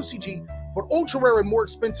common in the OCG, but ultra rare and more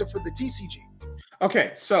expensive for the TCG.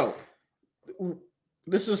 Okay, so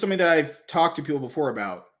this is something that I've talked to people before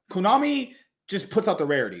about. Konami just puts out the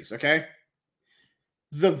rarities, okay?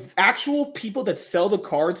 The actual people that sell the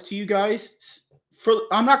cards to you guys,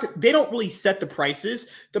 they don't really set the prices.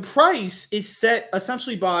 The price is set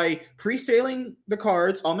essentially by pre-saling the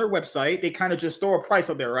cards on their website. They kind of just throw a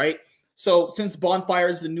price out there, right? So since Bonfire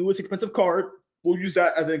is the newest expensive card, we'll use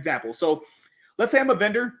that as an example. So let's say I'm a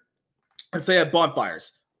vendor. Let's say I have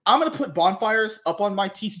Bonfires. I'm going to put Bonfires up on my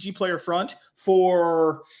TCG player front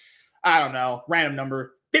for, I don't know, random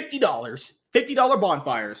number, $50. $50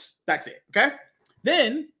 Bonfires. That's it, okay?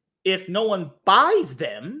 Then, if no one buys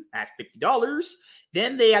them at $50,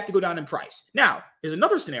 then they have to go down in price. Now, there's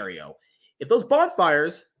another scenario. If those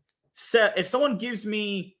Bonfires, if someone gives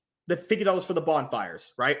me the $50 for the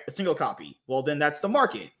Bonfires, right, a single copy, well, then that's the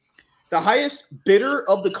market. The highest bidder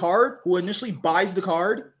of the card who initially buys the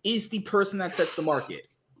card is the person that sets the market.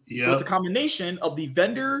 Yep. So it's a combination of the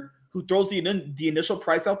vendor who throws the initial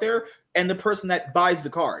price out there and the person that buys the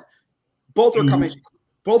card. Both are a combination.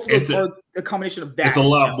 Both of those are a combination of that. It's a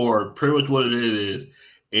lot more. Pretty much what it is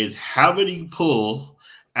how many you pull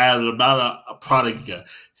out of the amount of product you got.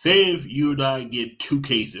 Say if you and I get 2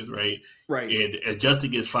 cases, right? Right. And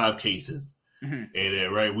Justin gets 5 cases. Mm-hmm. And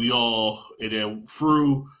then, right, and then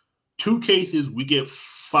through 2 cases, we get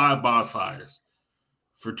 5 Bonfires.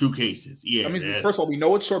 For 2 cases, yeah. I mean, first of all, we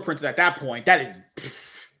know it's short printed at that point. That is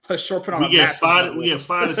a short print on we get 5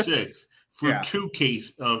 to 6 for 2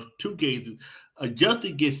 cases.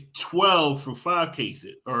 Justin gets 12 for 5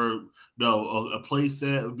 cases, or no, a play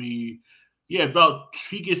set would be about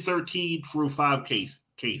he gets 13 for 5 cases.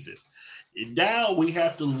 And now we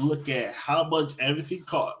have to look at how much everything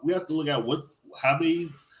costs. We have to look at how many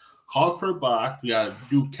costs per box. We got to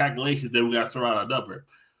do calculations. Then we got to throw out a number.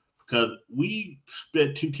 Because we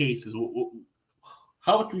spent 2 cases.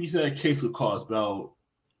 How much would you say a case would cost? About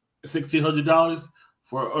 $1,600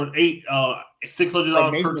 for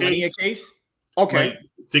 $600 per case. A case? Okay, right?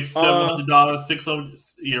 $700,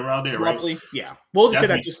 $600, around there, roughly. Right? Yeah, we'll just say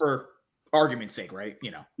that just for argument's sake, right?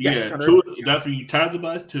 That's when you times it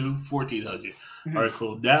by 2, $1,400. Mm-hmm. All right,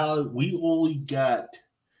 cool. Now we only got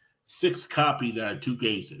 6 copies out of 2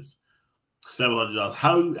 cases, $700.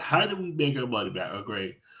 How do we make our money back? Oh,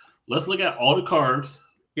 great. Let's look at all the cards.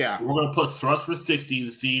 Yeah. We're gonna put thrust for 60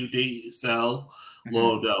 to see if they sell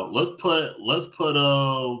low down. Let's put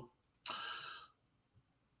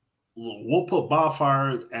we'll put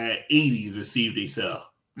Bonfire at 80s to see if they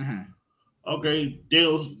sell. Mm-hmm. Okay, they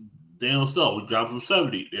don't sell. We drop them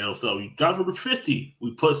 70. They don't sell. We drop them to 50.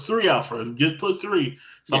 We put 3 out for them. Just put 3.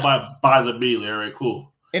 Somebody buys immediately. All right,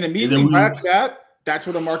 cool. And immediately after that, that's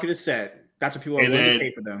where the market is set. That's what people are willing to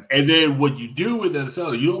pay for them. And then what you do with that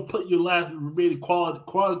seller, you don't put your last remaining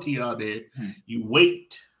quantity on there. Mm-hmm. You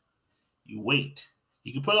wait. You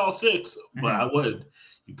can put all 6, but I wouldn't.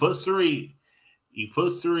 You put 3.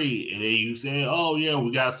 And then you say, "Oh yeah,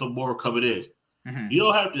 we got some more coming in." Mm-hmm. You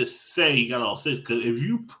don't have to say you got all 6 because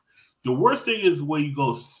the worst thing is when you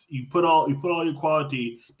put all your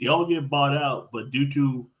quantity, they all get bought out, but due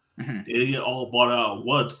to They get all bought out at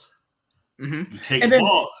once. You take and them then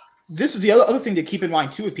all. This is the other thing to keep in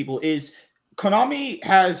mind too with people is Konami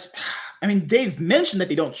has, I mean, they've mentioned that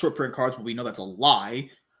they don't short print cards, but we know that's a lie.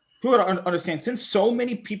 People gotta understand, since so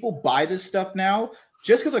many people buy this stuff now,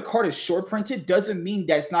 just because a card is short printed doesn't mean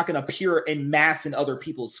that it's not going to appear in mass in other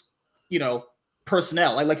people's,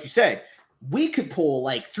 personnel. Like you said, we could pull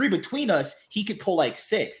like 3 between us. He could pull like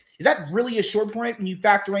 6. Is that really a short print when you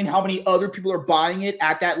factor in how many other people are buying it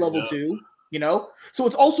at that level too? So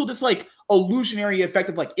it's also this like illusionary effect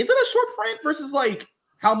of like, is it a short print versus like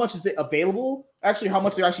how much is it available? Actually, how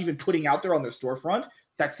much they're actually even putting out there on their storefront.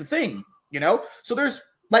 That's the thing, So there's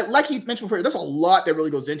like you mentioned before, there's a lot that really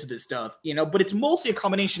goes into this stuff, but it's mostly a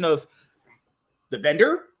combination of the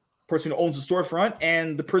vendor, person who owns the storefront,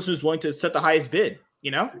 and the person who's willing to set the highest bid,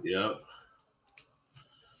 Yep.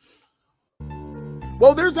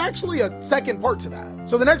 Well, there's actually a second part to that.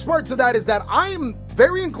 So the next part to that is that I am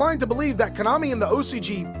very inclined to believe that Konami and the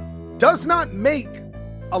OCG does not make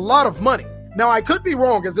a lot of money. Now, I could be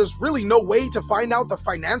wrong, as there's really no way to find out the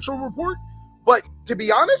financial report. But to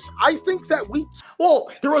be honest, I think that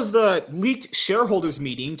Well, there was the leaked shareholders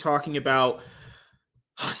meeting talking about,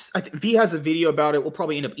 I think V has a video about it. We'll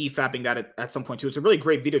probably end up Efaping that at some point too. It's a really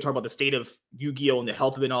great video talking about the state of Yu-Gi-Oh! And the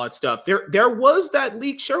health of it and all that stuff. There was that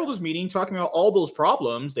leaked shareholders meeting talking about all those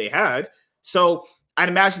problems they had. So I'd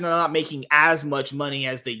imagine they're not making as much money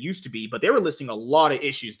as they used to be, but they were listing a lot of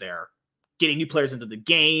issues there. Getting new players into the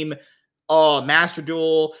game, Master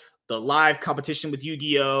Duel, the live competition with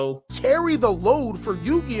Yu-Gi-Oh! Carry the load for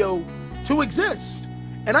Yu-Gi-Oh! To exist.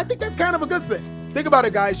 And I think that's kind of a good thing. Think about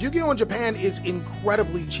it, guys. Yu-Gi-Oh! In Japan is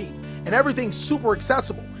incredibly cheap, and everything's super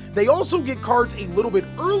accessible. They also get cards a little bit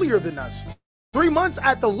earlier than us, 3 months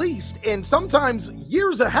at the least, and sometimes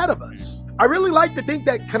years ahead of us. I really like to think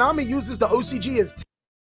that Konami uses the OCG as...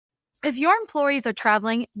 If your employees are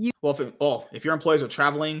traveling, if your employees are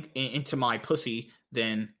traveling into my pussy,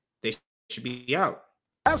 then they should be out.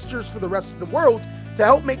 Investors for the rest of the world to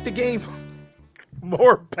help make the game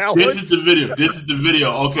more balanced. This is the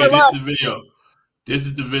video. Okay, this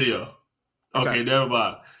is the video. Okay, never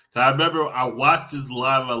mind. So I remember I watched this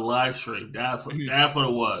live on live stream. That's what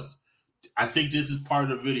it was. I think this is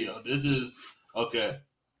part of the video. This is okay.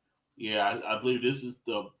 Yeah, I believe this is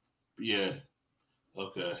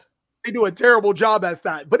okay. They do a terrible job at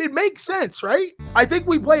that, but it makes sense, right? I think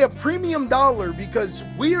we play a premium dollar because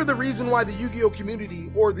we are the reason why the Yu-Gi-Oh!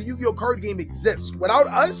 Community or the Yu-Gi-Oh! Card game exists. Without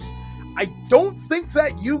us, I don't think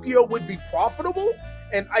that Yu-Gi-Oh! Would be profitable,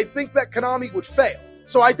 and I think that Konami would fail.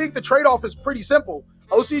 So I think the trade-off is pretty simple.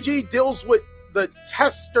 OCG deals with the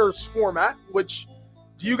testers format, which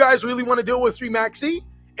do you guys really want to deal with 3 Maxi?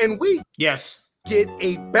 And we get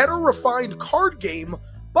a better refined card game,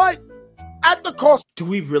 but at the cost. Do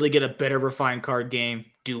we really get a better refined card game?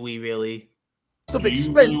 Do we really? Of Do you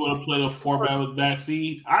expense. really want to play a format with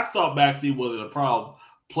Maxi? I thought Maxi wasn't a problem.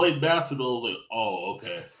 Played basketball, I was like, oh,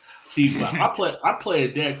 okay. See, I play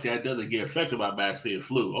a deck that doesn't get affected by Maxi and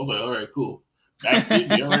Flu. I was like, all right, cool.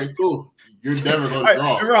 Maxi, all right, cool. You're never going to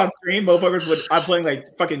draw. Remember on stream, motherfuckers I'm playing like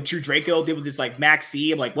fucking True Draco, did with this like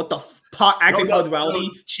Maxi. I'm like, what the active duality?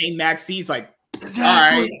 Chain Maxi. It's like, exactly.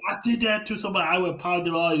 All right. I did that to somebody. I went pound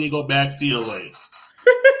it all, and they go Maxi away.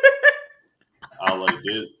 I was like,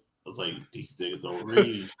 this. I was like, these niggas don't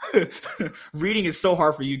read. Reading is so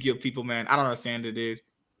hard for Yu-Gi-Oh! People, man. I don't understand it, dude.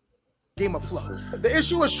 Game of flow. The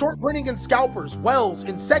issue is short printing and scalpers, wells,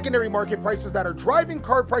 and secondary market prices that are driving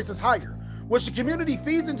card prices higher, which the community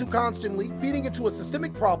feeds into constantly, feeding into a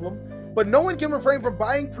systemic problem, but no one can refrain from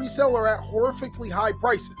buying pre-sale or at horrifically high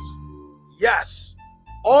prices. Yes,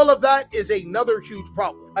 all of that is another huge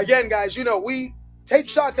problem. Again, guys, we take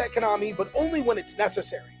shots at Konami, but only when it's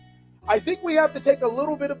necessary. I think we have to take a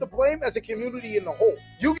little bit of the blame as a community in the whole.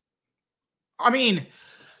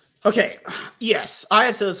 Okay, yes, I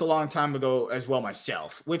have said this a long time ago as well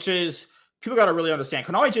myself, which is people got to really understand.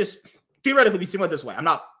 Konami just theoretically be seen this way. I'm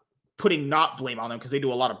not putting blame on them because they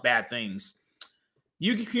do a lot of bad things.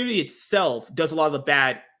 Yu-Gi community itself does a lot of the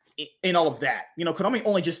bad in all of that. Konami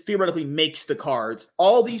only just theoretically makes the cards.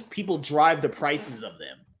 All these people drive the prices of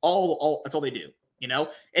them. All that's all they do.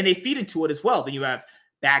 And they feed into it as well. Then you have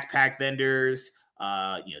backpack vendors.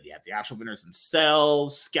 You have the actual vendors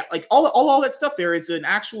themselves, like all that stuff. There is an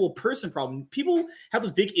actual person problem. People have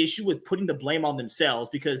this big issue with putting the blame on themselves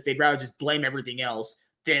because they'd rather just blame everything else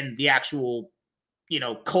than the actual,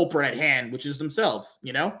 culprit at hand, which is themselves,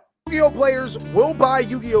 Yu-Gi-Oh! Players will buy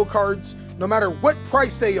Yu-Gi-Oh! Cards no matter what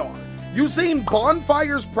price they are. You seen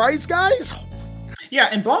Bonfire's price, guys? Yeah,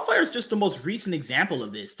 and Bonfire is just the most recent example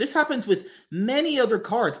of this. This happens with many other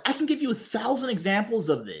cards. I can give you 1,000 examples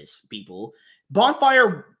of this, people.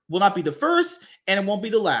 Bonfire will not be the first, and it won't be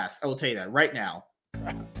the last. I will tell you that right now.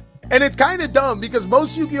 And it's kind of dumb because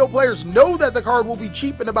most Yu-Gi-Oh players know that the card will be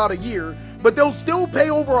cheap in about a year, but they'll still pay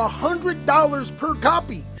over $100 per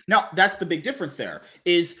copy. Now, that's the big difference there,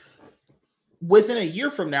 is within a year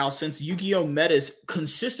from now, since Yu-Gi-Oh metas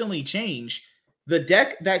consistently change, the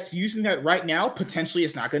deck that's using that right now potentially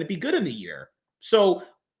is not going to be good in a year. So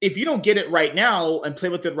if you don't get it right now and play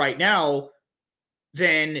with it right now,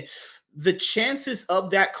 then the chances of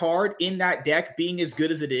that card in that deck being as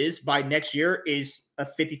good as it is by next year is a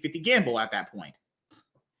 50-50 gamble at that point.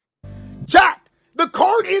 Chat, the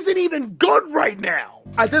card isn't even good right now.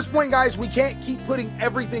 At this point, guys, we can't keep putting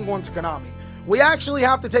everything onto Konami. We actually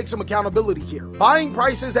have to take some accountability here. Buying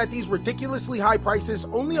prices at these ridiculously high prices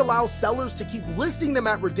only allows sellers to keep listing them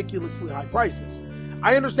at ridiculously high prices.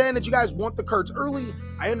 I understand that you guys want the cards early.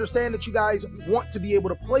 I understand that you guys want to be able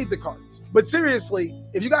to play the cards. But seriously,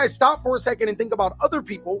 if you guys stop for a second and think about other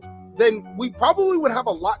people, then we probably would have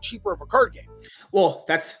a lot cheaper of a card game. Well,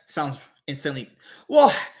 that sounds insanely...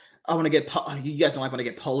 Well, I want to get... You guys don't want to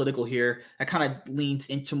get political here. That kind of leans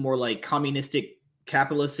into more like communistic,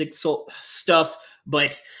 capitalistic stuff.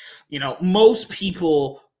 But, you know, most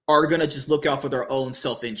people are going to just look out for their own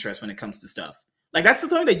self-interest when it comes to stuff. Like, that's the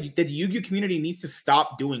thing that the Yu-Gi-Oh community needs to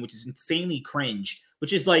stop doing, which is insanely cringe,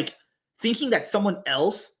 which is like thinking that someone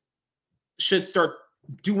else should start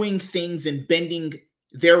doing things and bending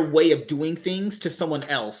their way of doing things to someone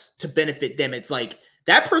else to benefit them. It's like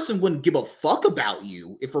that person wouldn't give a fuck about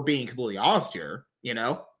you, if we're being completely honest here, you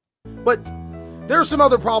know? But there's some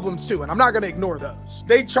other problems too, and I'm not going to ignore those.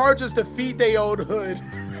 They charge us to feed their own hood.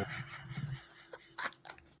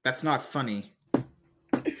 That's not funny.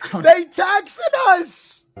 They taxing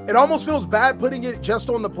us. It almost feels bad putting it just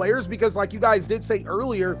on the players because, like you guys did say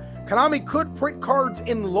earlier, Konami could print cards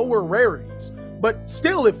in lower rarities. But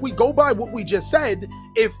still, if we go by what we just said,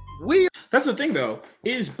 that's the thing though,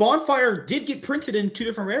 is Bonfire did get printed in 2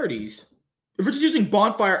 different rarities. If we're just using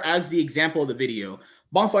Bonfire as the example of the video,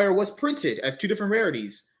 Bonfire was printed as 2 different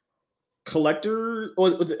rarities. Collector's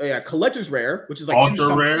rare, which is like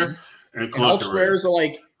ultra rare, and ultra rares are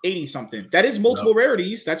like 80 something. That is multiple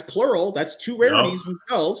rarities. That's plural. That's 2 rarities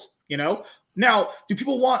themselves, you know? Now, do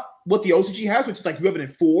people want what the OCG has, which is like you have it in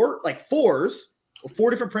 4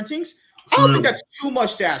 different printings? I don't think that's too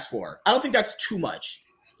much to ask for. I don't think that's too much,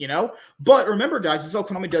 you know? But remember, guys, this is how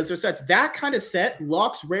Konami does their sets. That kind of set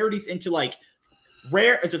locks rarities into like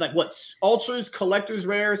rare, it's like what? Ultras, collectors,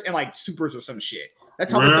 rares, and like supers or some shit.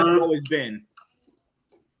 That's how the sets have always been.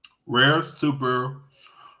 Rare, super,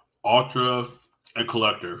 ultra, and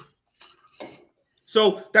collector.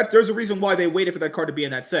 So there's a reason why they waited for that card to be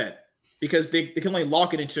in that set, because they can only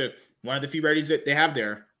lock it into one of the few rarities that they have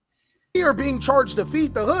there. We are being charged to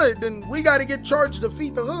feed the hood, then we got to get charged to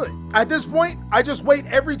feed the hood. At this point, I just wait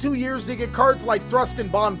every 2 years to get cards like Thrust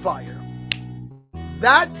and Bonfire.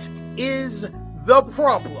 That is the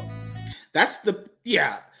problem.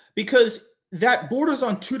 Because that borders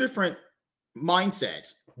on 2 different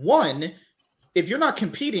mindsets. One, if you're not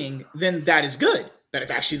competing, then that is good. That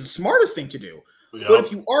is actually the smartest thing to do. Yep. But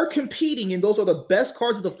if you are competing and those are the best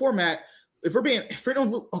cards of the format, so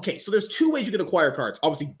there's 2 ways you can acquire cards.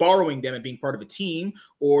 Obviously, borrowing them and being part of a team,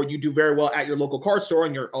 or you do very well at your local card store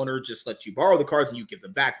and your owner just lets you borrow the cards and you give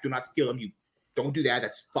them back. Do not steal them. You don't do that.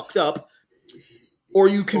 That's fucked up. Or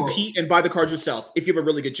you compete and buy the cards yourself if you have a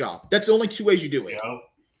really good job. That's the only 2 ways you do it. Yeah.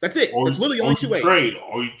 That's it. It's literally the only 2 ways.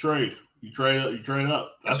 You trade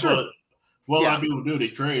up. That's what a lot of people do. They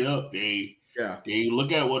trade up. They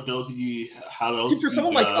look at what those how those. For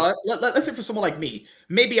someone like let's say for someone like me,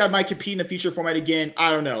 maybe I might compete in a future format again.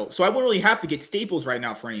 I don't know. So I wouldn't really have to get staples right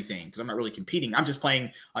now for anything because I'm not really competing. I'm just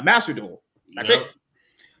playing a Master Duel. That's it.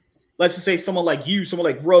 Let's just say someone like you, someone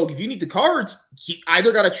like Rogue. If you need the cards, you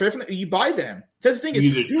either got to trade from them or you buy them. That's the thing is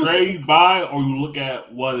either trade, buy, or you look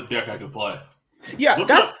at what deck I can play. Yeah,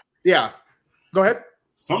 Go ahead.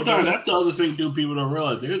 Sometimes that's the other thing too. People don't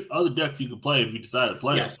realize there's other decks you can play if you decide to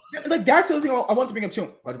play. Yes, like that's the other thing I wanted to bring up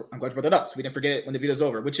too. I'm glad you brought that up, so we didn't forget it when the video's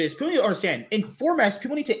over. Which is people need to understand in formats,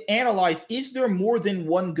 people need to analyze: is there more than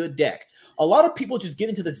one good deck? A lot of people just get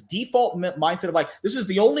into this default mindset of like, this is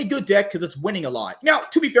the only good deck because it's winning a lot. Now,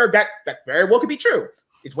 to be fair, that very well could be true.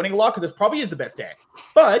 It's winning a lot because this probably is the best deck.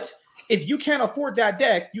 But if you can't afford that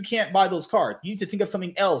deck, you can't buy those cards. You need to think of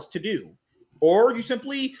something else to do, or you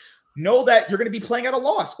simply know that you're going to be playing at a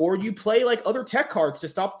loss, or you play like other tech cards to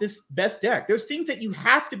stop this best deck. There's things that you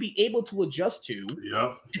have to be able to adjust to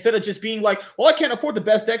instead of just being like, well, I can't afford the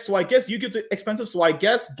best deck, so I guess you get expensive, so I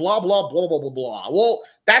guess blah, blah, blah, blah, blah, blah. Well,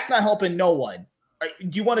 that's not helping no one.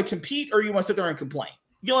 Do you want to compete or you want to sit there and complain?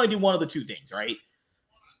 You only do one of the 2 things, right?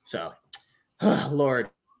 So, Lord.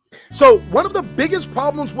 So one of the biggest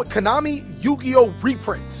problems with Konami Yu-Gi-Oh!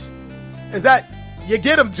 Reprints is that you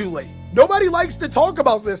get them too late. Nobody likes to talk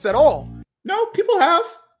about this at all. No, people have.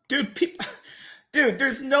 Dude, dude,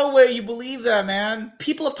 there's no way you believe that, man.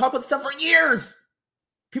 People have talked about stuff for years.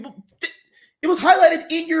 It was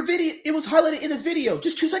highlighted in your video. It was highlighted in this video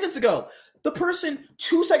just 2 seconds ago. The person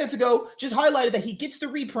 2 seconds ago just highlighted that he gets the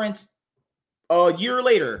reprints a year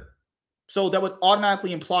later. So that would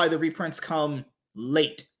automatically imply the reprints come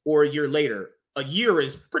late or a year later. A year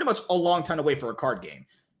is pretty much a long time to wait for a card game.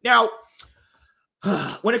 Now,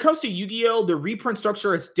 when it comes to Yu-Gi-Oh!, the reprint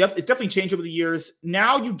structure it's definitely changed over the years.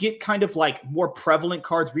 Now you get kind of like more prevalent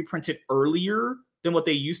cards reprinted earlier than what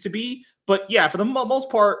they used to be. But yeah, for the most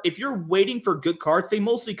part, if you're waiting for good cards, they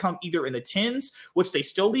mostly come either in the tins, which they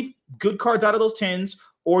still leave good cards out of those tins,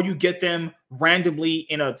 or you get them randomly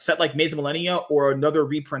in a set like Maze of Millennia or another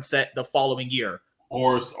reprint set the following year.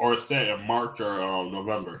 Or a set in March or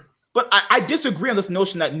November. But I disagree on this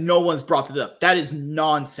notion that no one's brought it up. That is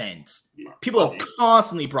nonsense. People have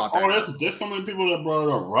constantly brought that up. There's so many people that brought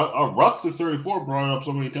it up. Rux34 brought it up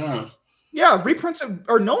so many times. Yeah, reprints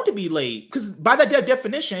are known to be late because by that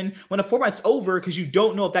definition, when a format's over, because you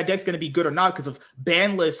don't know if that deck's going to be good or not because of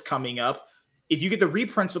ban lists coming up, if you get the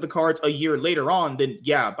reprints of the cards a year later on, then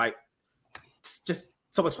yeah, it's just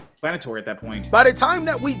self-explanatory at that point. By the time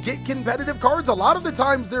that we get competitive cards, a lot of the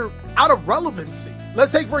times they're out of relevancy.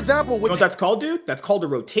 Let's take, for example, you know what that's called, dude? That's called a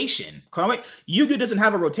rotation. Yu-Gi-Oh! Doesn't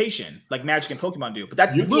have a rotation like Magic and Pokemon do, but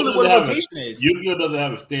that's literally what a rotation is. Yu-Gi-Oh! Doesn't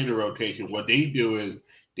have a standard rotation. What they do is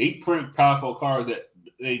they print powerful cards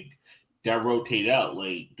that rotate out.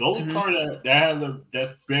 Like the only card that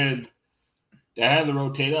has to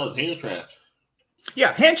rotate out is Hand Traps.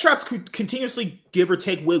 Yeah, Hand Traps could continuously give or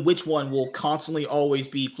take which one will constantly always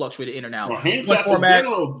be fluctuated in and out. Well, Hand Traps in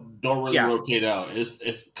general don't really rotate out. It's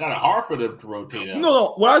kind of hard for them to rotate out.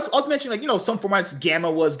 No. What I was mentioning, like, some formats Gamma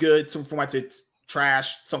was good, some formats it's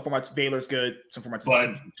trash, some formats Valor's good, some formats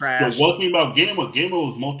it's trash. The one thing about Gamma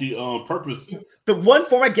was multi-purpose. The one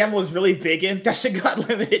format Gamma was really big in, that shit got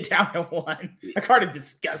limited down to one. That card is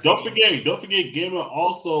disgusting. Don't forget Gamma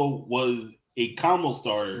also was a combo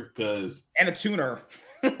starter and a tuner.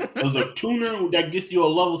 It was a tuner that gets you a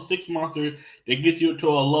level 6 monster that gets you to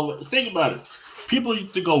a level. Think about it. People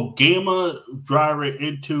used to go Gamma driver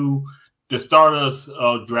into the Stardust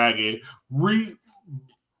Dragon.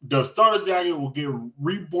 The Stardust Dragon will get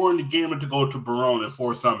reborn to Gamma to go to Barone in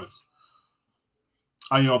 4 summons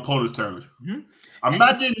on your opponent's turn.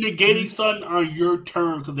 Imagine negating something on your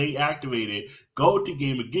turn because they activated. Go to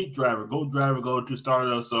Gamma, get driver, go to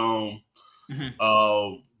Stardust.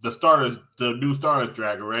 The new Stardust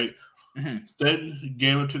Dragon, right? Send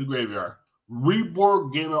Gamma to the graveyard.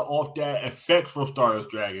 Reborn Gamma off that effect from Stardust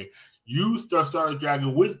Dragon. Use the Stardust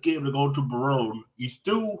Dragon with Gamma to go to Barone.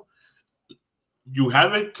 You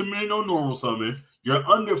haven't committed no normal summon. You're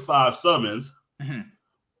under 5 summons. And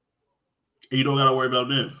you don't gotta worry about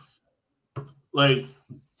them. Like,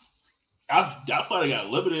 that's why they got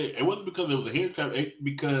limited. It wasn't because it was a hand trap,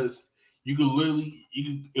 because you could literally,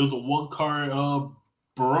 it was a 1 card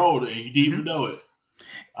Barone, and you didn't even know it.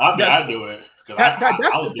 I knew it.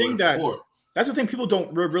 That's the thing people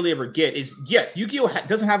don't really ever get is, yes, Yu-Gi-Oh!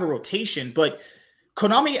 Doesn't have a rotation, but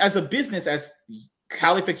Konami as a business, as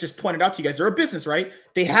Califix just pointed out to you guys, they're a business, right?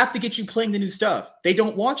 They have to get you playing the new stuff. They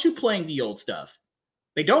don't want you playing the old stuff.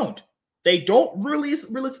 They don't. They don't really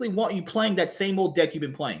realistically want you playing that same old deck you've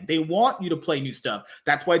been playing. They want you to play new stuff.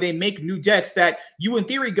 That's why they make new decks that you, in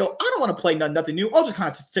theory, go, I don't want to play nothing new. I'll just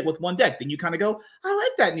kind of stick with one deck. Then you kind of go, I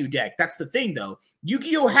like that new deck. That's the thing, though.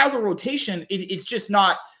 Yu-Gi-Oh! Has a rotation. It's just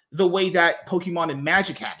not the way that Pokemon and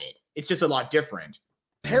Magic have it. It's just a lot different.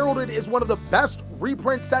 Heralded is one of the best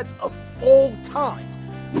reprint sets of all time.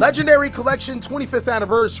 Legendary Collection 25th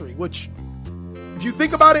Anniversary, which, if you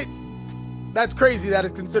think about it, that's crazy that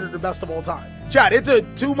it's considered the best of all time. Chad, it's a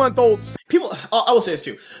 2-month-old. People, I will say this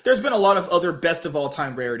too. There's been a lot of other best of all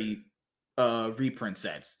time rarity reprint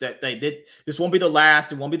sets that this won't be the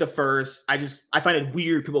last, it won't be the first. I find it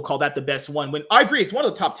weird people call that the best one when I agree it's one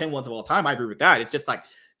of the top 10 ones of all time. I agree with that. It's just like,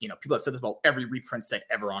 people have said this about every reprint set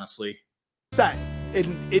ever, honestly. Set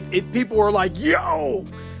and people are like, yo,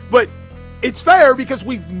 but it's fair because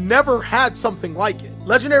we've never had something like it.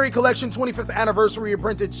 Legendary Collection 25th Anniversary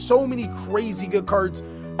printed so many crazy good cards,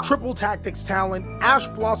 Triple Tactics Talent, Ash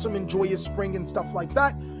Blossom and Joyous Spring and stuff like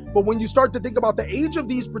that. But when you start to think about the age of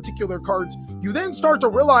these particular cards, you then start to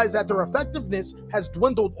realize that their effectiveness has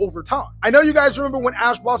dwindled over time. I know you guys remember when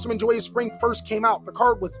Ash Blossom and Joyous Spring first came out. The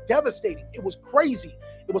card was devastating. It was crazy.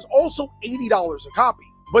 It was also $80 a copy.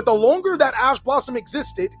 But the longer that Ash Blossom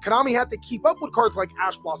existed, Konami had to keep up with cards like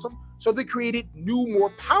Ash Blossom, so they created new, more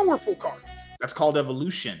powerful cards. That's called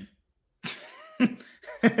evolution.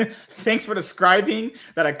 Thanks for describing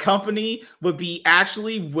that a company would be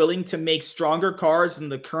actually willing to make stronger cards than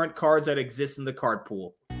the current cards that exist in the card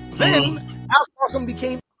pool. Then Ash Blossom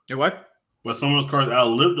became... What? But some of those cards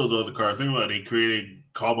outlived those other cards. Think about it. They created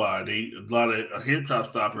call by. A lot of hand trap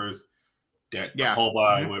stoppers that call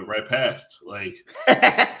by went right past. Like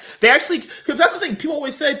they actually, because that's the thing. People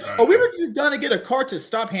always said, "Oh, we were gonna get a card to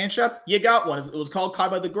stop hand traps." You got one. It was called Caught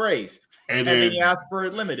by the Grave, and then you asked for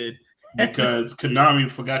it limited because Konami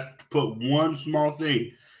forgot to put one small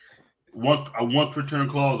thing, once per turn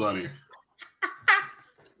clause on it.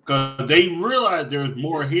 Because they realized there's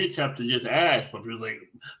more hand trap than just Ash, but people like,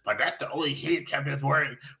 but that's the only hand trap that's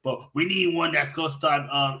working. But we need one that's gonna stop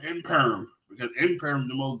Imperm, because Imperm is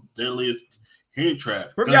the most deadliest hand trap.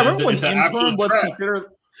 Remember when Imperm was considered?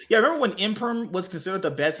 Yeah, remember when Imperm was considered the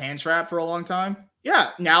best hand trap for a long time? Yeah,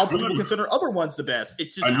 now people consider other ones the best.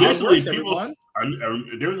 It's just initially people.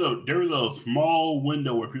 There was a small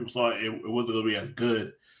window where people saw it wasn't gonna be as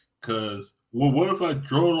good. Because what if I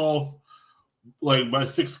draw it off? Like my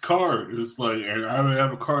sixth card, it's like, and I don't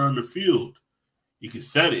have a card on the field. You can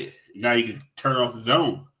set it. Now you can turn off the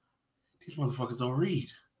zone. These motherfuckers don't read.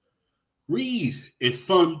 Read. It's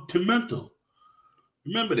fundamental.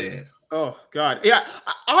 Remember that. Oh God, yeah.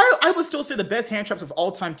 I would still say the best hand traps of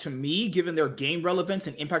all time to me, given their game relevance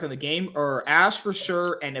and impact on the game, are Ash for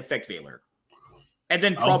sure and Effect Veiler, and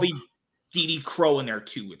then probably DD Crow in there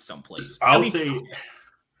too at some place. But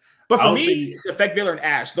for me, Effect Veiler and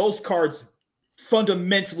Ash, those cards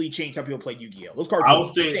fundamentally changed how people play Yu-Gi-Oh. Those cards. I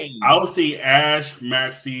would say Ash,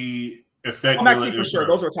 Maxi, Effect. Maxi for sure.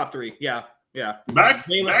 Those are top three. Yeah.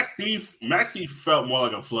 Maxi felt more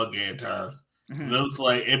like a floodgate at times. Mm-hmm. It was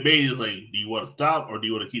like it made it like, do you want to stop or do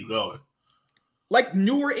you want to keep going? Like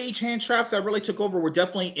newer age hand traps that really took over were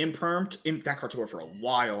definitely Impermed. That card took over for a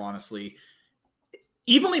while, honestly.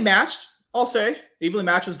 Evenly matched, I'll say. Evenly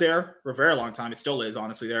matched was there for a very long time. It still is,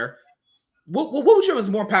 honestly, there. What would you have as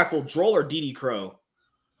more impactful, Droll or DD Crow?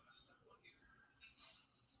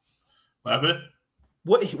 What happened?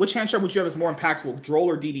 Which hand trap would you have as more impactful, Droll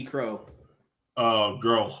or DD Crow?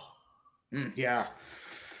 Droll. Yeah.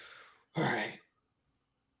 All right.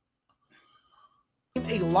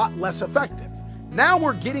 A lot less effective. Now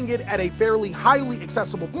we're getting it at a fairly highly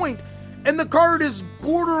accessible point, and the card is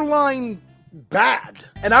borderline bad.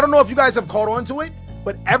 And I don't know if you guys have caught on to it,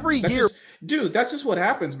 but every year... That's just what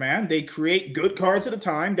happens, man. They create good cards at a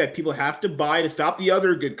time that people have to buy to stop the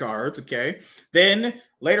other good cards, okay? Then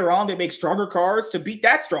later on, they make stronger cards to beat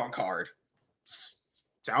that strong card.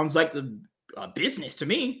 Sounds like the business to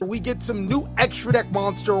me. We get some new extra deck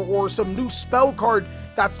monster or some new spell card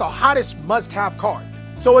that's the hottest must-have card.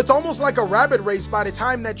 So it's almost like a rabbit race. By the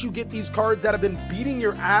time that you get these cards that have been beating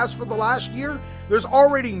your ass for the last year, there's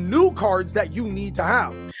already new cards that you need to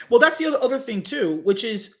have. Well, that's the other thing too, which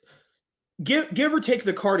is give or take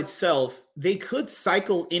the card itself, they could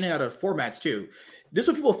cycle in and out of formats too. This is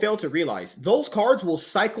what people fail to realize. Those cards will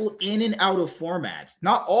cycle in and out of formats.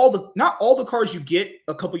 Not all the cards you get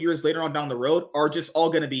a couple years later on down the road are just all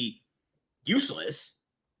going to be useless.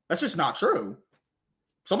 That's just not true.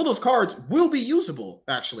 Some of those cards will be usable,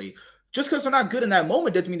 actually. Just because they're not good in that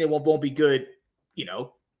moment doesn't mean they won't be good,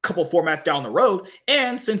 couple formats down the road.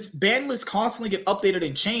 And since ban lists constantly get updated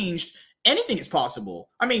and changed, anything is possible.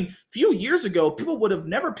 I mean, a few years ago, people would have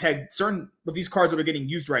never pegged certain of these cards that are getting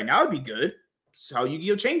used right now to be good. It's how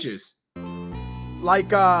Yu-Gi-Oh changes.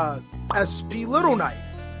 Like SP Little Knight.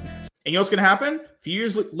 And you know what's going to happen? A few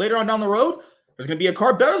years later on down the road, there's going to be a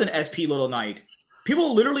card better than SP Little Knight.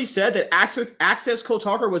 People literally said that Access Code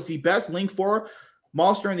Talker was the best Link 4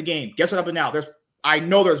 monster in the game. Guess what happened now? I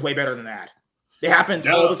know there's way better than that. It happens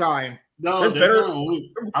all the time. No, there's better.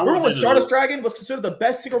 Remember when Stardust Dragon was considered the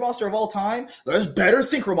best synchro monster of all time? There's better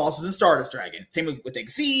synchro monsters than Stardust Dragon. Same with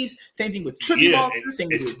Xyz, same thing with Tricky monsters, same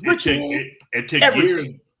thing with Rituals. It took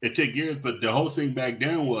years. It took years, but the whole thing back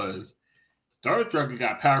then was Stardust Dragon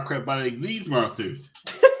got power crept by the Xyz monsters.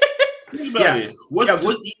 Think about it.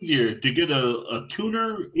 What's easier, to get a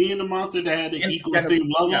tuner in a monster that had equal the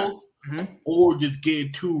same levels, or just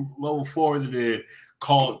get 2 level 4s and then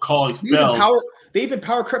call expel? They even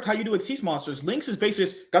power crept how you do Xyz monsters. Lynx is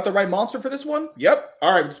basically just, got the right monster for this one? Yep.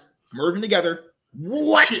 All right, just merge them together.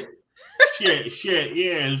 What? Shit.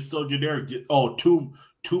 Yeah, it's so generic. Oh, two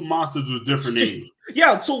monsters with different names.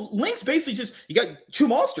 Yeah, so Lynx basically just, you got 2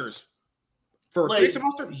 monsters. For a fixed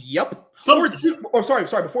monster? Yep. Sorry,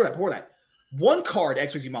 before that. 1 card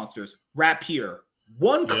XYZ monsters, Rapier.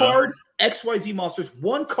 1 card XYZ monsters,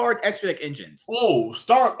 1 card extra deck engines. Oh,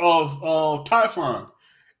 start off Typhon.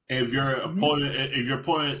 If your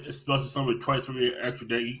opponent especially somebody twice from your extra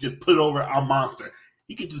deck, you just put it over a monster.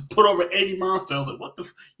 You can just put over any monster. I was like, what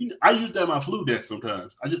the? I use that in my flu deck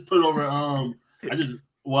sometimes. I just put it over.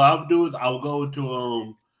 What I'll do is I'll go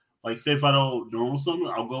into like say if I don't normal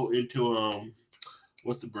summon, I'll go into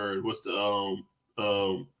what's the bird? What's the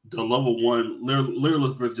level 1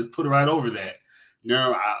 Lyreless bird? Just put it right over that.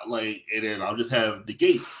 Now and then I'll just have the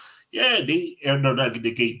gates. Yeah, not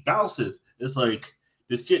the gate bounces. It's like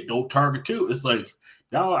this shit don't target too. It's like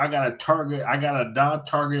now I got a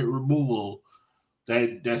non-target removal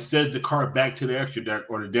that sends the card back to the extra deck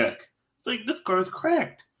or the deck. It's like this card's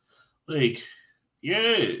cracked. Like, yeah,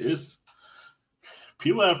 it's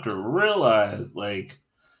people have to realize like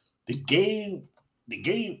the game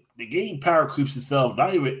power creeps itself.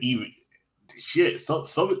 Not even shit.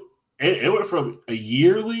 It went from a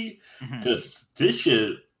yearly to this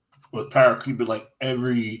shit was power creeping like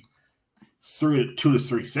every 2 to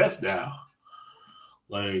 3 sets now.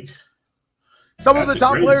 Like some of the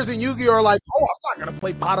top players in Yu-Gi-Oh are like, oh, I'm not gonna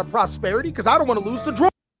play Pot of Prosperity because I don't want to lose the draw.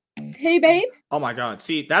 Hey, babe. Oh my god.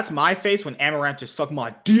 See, that's my face when Amaranth just sucked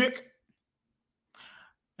my dick.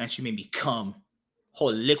 And she made me come.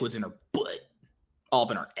 Whole liquids in her butt. All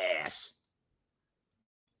up in her ass.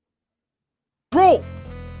 Draw.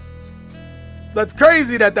 That's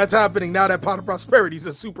crazy that's happening now that Pot of Prosperity is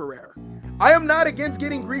a super rare. I am not against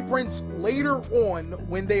getting reprints later on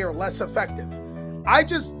when they are less effective. I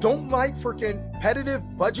just don't like for competitive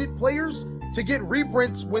budget players to get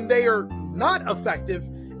reprints when they are not effective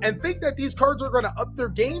and think that these cards are going to up their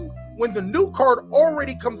game when the new card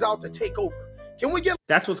already comes out to take over. Can we get...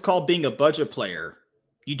 That's what's called being a budget player.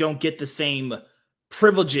 You don't get the same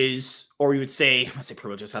privileges, or you would say, I say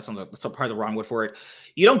privileges, that's probably the wrong word for it.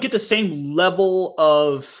 You don't get the same level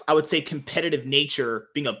of, I would say, competitive nature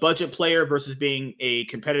being a budget player versus being a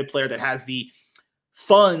competitive player that has the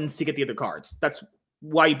funds to get the other cards. That's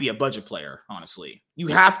why you'd be a budget player, honestly. You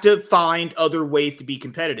have to find other ways to be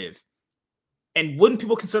competitive. And wouldn't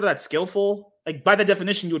people consider that skillful? Like, by that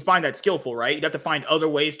definition, you would find that skillful, right? You'd have to find other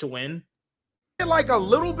ways to win. Like a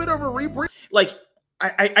little bit of a reprint? Like,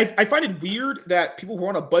 I find it weird that people who are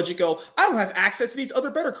on a budget go, I don't have access to these other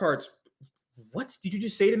better cards. What did you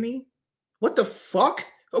just say to me? What the fuck?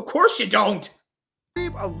 Of course you don't.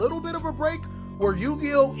 A little bit of a break where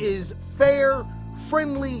Yu-Gi-Oh is fair,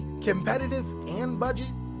 friendly, competitive, and budget.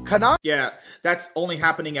 Konami, yeah, that's only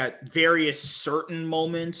happening at various certain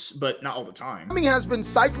moments, but not all the time. Konami has been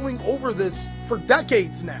cycling over this for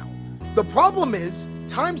decades now. The problem is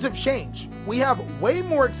times have changed. We have way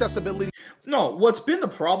more accessibility. No, what's been the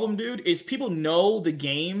problem, dude, is people know the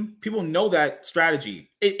game. People know that strategy.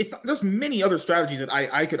 There's many other strategies that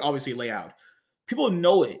I could obviously lay out. People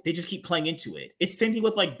know it. They just keep playing into it. It's the same thing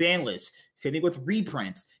with like ban lists. Same thing with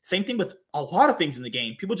reprints. Same thing with a lot of things in the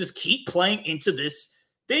game. People just keep playing into this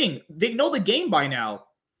thing. They know the game by now.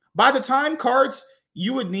 By the time cards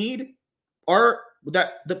you would need are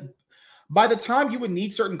by the time you would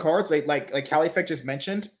need certain cards, like Califect just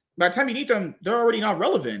mentioned, by the time you need them, they're already not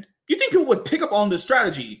relevant. You think people would pick up on this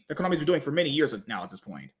strategy that Konami's been doing for many years now at this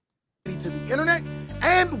point? To the internet,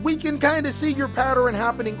 and we can kind of see your pattern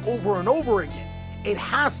happening over and over again. It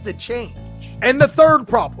has to change. And the third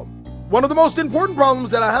problem, one of the most important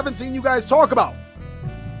problems that I haven't seen you guys talk about,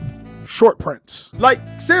 short prints. Like,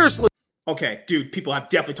 seriously. Okay, dude, people have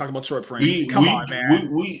definitely talked about short prints. Come on, man.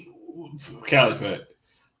 We Califect.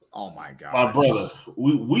 Oh my god, my brother.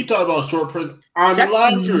 We talk about short prints on the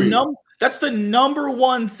live stream. That's the number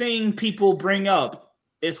one thing people bring up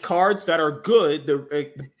is cards that are good.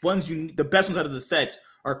 The best ones out of the sets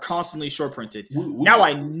are constantly short printed. Now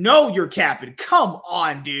I know you're capping. Come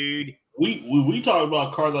on, dude. We talk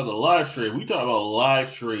about cards on the live stream. We talk about live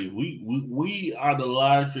stream. We on the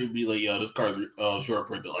live stream be like, yo, this card's short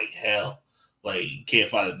printed like hell. Like you can't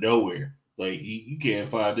find it nowhere. Like you can't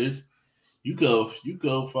find this. You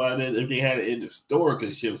go find it if they had it in the store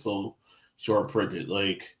because shit was so short printed.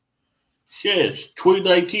 Like shit,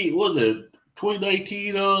 2019 was it?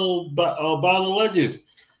 2019 Battle of Legends.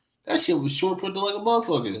 That shit was short printed like a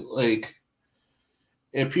motherfucker. Like,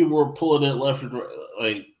 and people were pulling it left and right.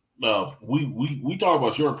 Like, no, we talk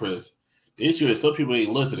about short prints. The issue is some people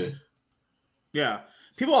ain't listening. Yeah.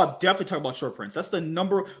 People are definitely talking about short prints. That's the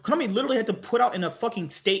number. Konami literally had to put out in a fucking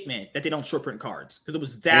statement that they don't short print cards because it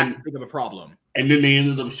was that big of a problem. And then they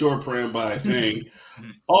ended up short printing by saying,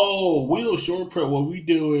 "Oh, we don't short print. What we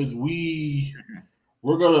do is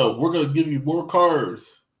we're gonna give you more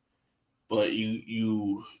cards, but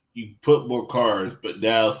you put more cards. But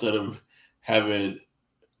now instead of having,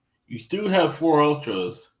 you still have 4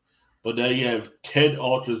 ultras, but now you have 10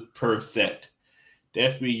 ultras per set.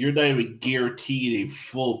 That's mean you're not even guaranteed a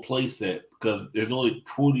full play set because there's only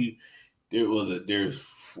 20.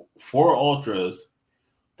 There's 4 ultras,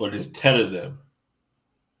 but there's 10 of them.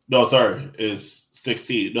 No, sorry, it's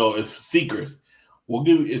 16. No, it's secrets. We'll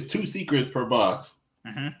give you, it's 2 secrets per box.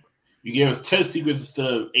 Mm-hmm. You gave us 10 secrets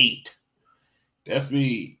instead of 8. That's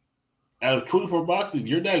me. Out of 24 boxes,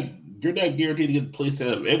 you're not guaranteed to get a play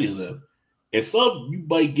set of any of them. And some you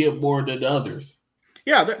might get more than others.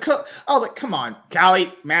 Yeah, come on,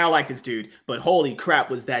 Callie, man, I like this dude, but holy crap,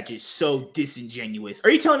 was that just so disingenuous? Are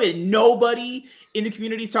you telling me that nobody in the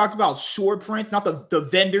community's talked about short prints, not the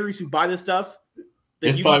vendors who buy this stuff?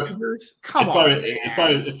 The YouTubers? Come on.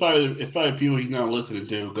 It's probably people he's not listening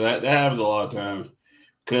to, because that happens a lot of times.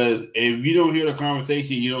 Because if you don't hear the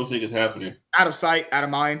conversation, you don't think it's happening. Out of sight, out of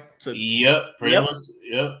mind. So, pretty much.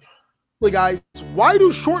 Yep. Guys, why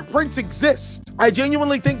do short prints exist? I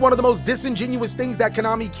genuinely think one of the most disingenuous things that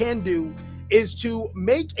Konami can do is to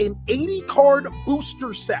make an 80 card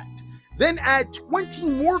booster set, then add 20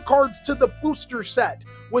 more cards to the booster set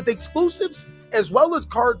with exclusives as well as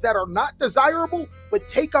cards that are not desirable but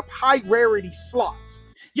take up high rarity slots.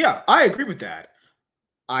 Yeah, I agree with that.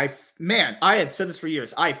 I have said this for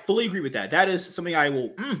years. I fully agree with that. That is something I will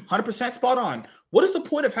 100% spot on. What is the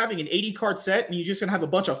point of having an 80 card set and you're just going to have a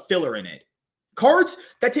bunch of filler in it? Cards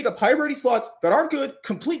that take up high rarity slots that aren't good,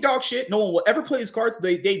 complete dog shit. No one will ever play these cards.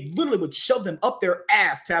 They literally would shove them up their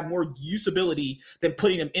ass to have more usability than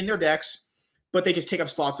putting them in their decks, but they just take up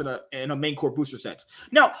slots in a main core booster sets.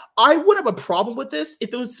 Now, I wouldn't have a problem with this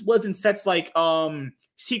if this was in sets like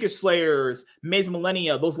Secret Slayers, Maze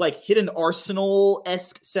Millennia, those like Hidden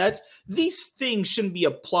Arsenal-esque sets. These things shouldn't be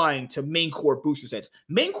applying to main core booster sets.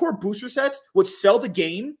 Main core booster sets, which sell the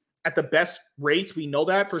game at the best rates, we know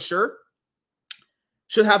that for sure,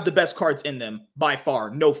 should have the best cards in them by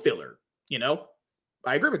far. No filler, you know?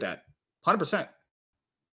 I agree with that. 100%.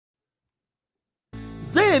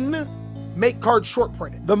 Then make cards short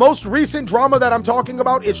printed. The most recent drama that I'm talking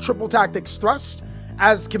about is Triple Tactics Thrust.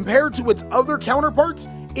 As compared to its other counterparts,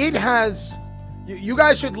 it has, you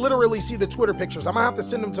guys should literally see the Twitter pictures. I'm gonna have to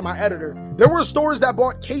send them to my editor. There were stores that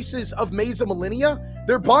bought cases of Maze of Millennia.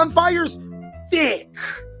 Their bonfires, thick.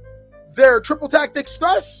 Their Triple Tactics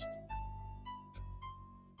Thrust,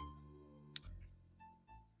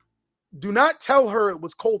 do not tell her it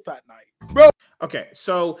was cold that night, bro. Okay,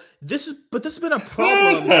 so this has been a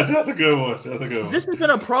problem. That's a good one. This has been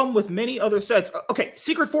a problem with many other sets. Okay,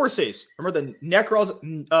 Secret Forces. Remember the Necros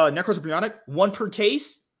Embryonic, 1 per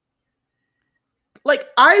case? Like,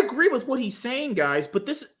 I agree with what he's saying, guys, but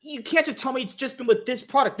you can't just tell me it's just been with this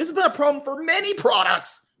product. This has been a problem for many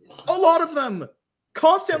products. A lot of them.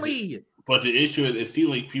 Constantly. But the issue is, it seems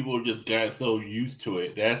like people just got so used to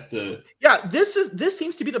it. This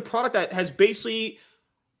seems to be the product that has basically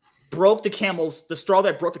broke the straw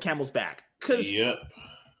that broke the camel's back. Because,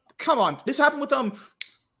 come on, this happened with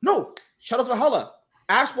Shadows of Valhalla,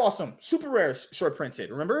 Ash Blossom, super rare short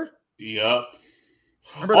printed. Remember? Yep.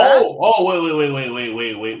 Remember that?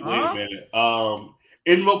 Wait a minute.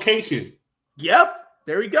 Invocation. Yep.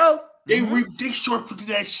 There we go. They short printed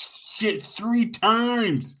that shit 3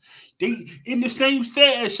 times. They in the same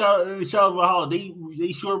set as Shadows of Valhalla.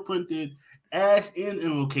 They short printed Ash and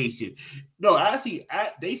Invocation. No, actually,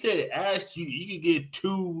 they said Ash you could get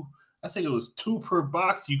 2. I think it was 2 per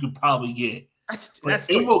box. You could probably get. That's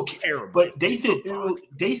terrible. But they said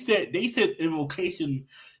Invocation.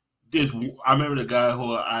 I remember the guy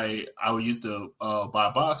who I would used to buy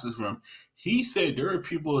boxes from. He said there are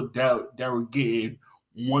people that were getting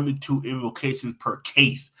 1 to 2 invocations per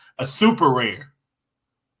case. A super rare.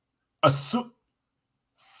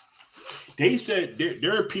 They said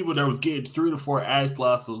there are people that was getting 3 to 4 Ash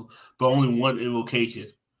Blossoms, but only 1 invocation.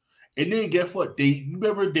 And then guess what? They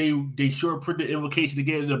short printed invocation to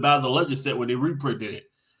get in the Battle of Legends set when they reprinted it.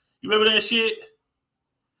 You remember that shit?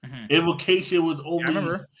 Mm-hmm. Invocation was only, I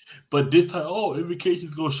remember. But this time,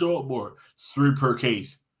 invocation's gonna show up more. 3 per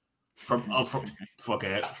case. From fuck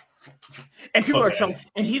it. And people are telling,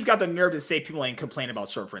 and he's got the nerve to say people ain't complaining about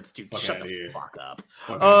short prints too. Shut the fuck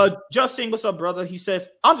up. Justin, what's up, brother? He says,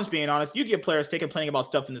 I'm just being honest. Yu-Gi-Oh players take complaining about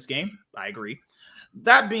stuff in this game. I agree.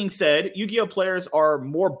 That being said, Yu-Gi-Oh players are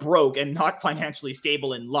more broke and not financially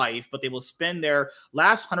stable in life, but they will spend their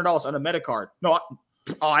last $100 on a meta card. No,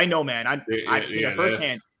 I know, man. I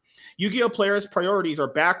firsthand. Yu-Gi-Oh players' priorities are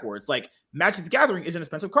backwards. Like Magic the Gathering is an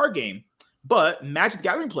expensive card game. But Magic the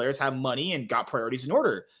Gathering players have money and got priorities in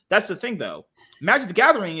order. That's the thing, though. Magic the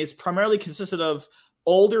Gathering is primarily consisted of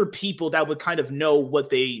older people that would kind of know what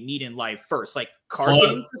they need in life first. Like card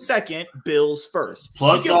games second, bills first.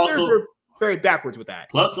 Plus very backwards with that.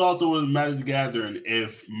 Plus, also with Magic the Gathering,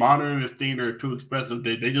 if Modern and Standard are too expensive,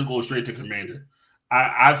 they just go straight to Commander.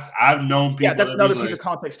 I've known people. Yeah, that's another piece of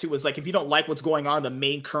context too. Is like if you don't like what's going on in the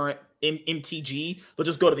main current MTG, they'll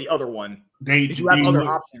just go to the other one. You have other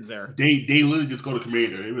options there. They literally just go to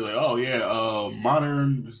Commander. They be like, oh yeah,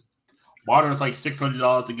 Modern's like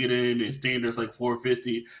 $600 to get in, and Standard's like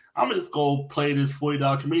 $450. I'm gonna just go play this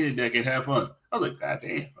 $40 Commander deck and have fun. I was like, God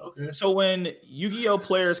damn, okay. So when Yu-Gi-Oh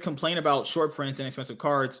players complain about short prints and expensive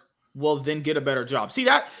cards, will then get a better job. See,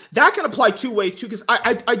 that can apply two ways too, because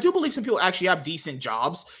I do believe some people actually have decent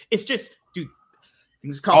jobs. It's just, dude,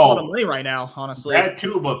 things cost a lot of money right now, honestly. That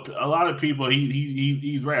too, but a lot of people,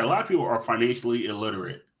 he's right. A lot of people are financially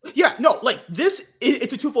illiterate. Yeah, no, like this,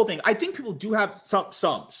 it's a twofold thing. I think people do have some,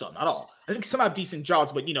 not all. I think some have decent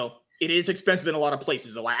jobs, but it is expensive in a lot of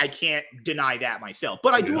places. So I can't deny that myself.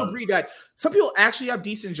 But I do agree that some people actually have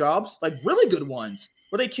decent jobs, like really good ones,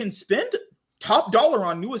 where they can spend top dollar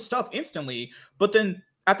on newest stuff instantly, but then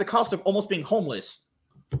at the cost of almost being homeless.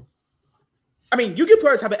 I mean, Yu-Gi-Oh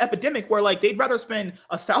players have an epidemic where like they'd rather spend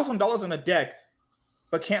 $1,000 on a deck,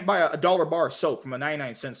 but can't buy a $1 bar of soap from a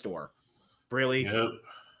 99-cent store. Really? Yep.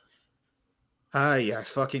 Yeah,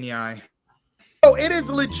 fucking yeah. Oh, it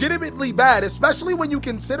is legitimately bad, especially when you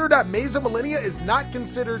consider that Maze of Millennia is not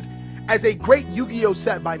considered as a great Yu-Gi-Oh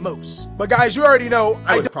set by most. But guys, you already know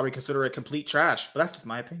I would probably consider it complete trash, but that's just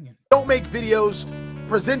my opinion. Don't make videos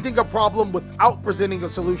presenting a problem without presenting a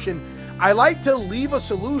solution. I like to leave a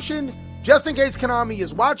solution just in case Konami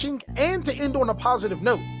is watching and to end on a positive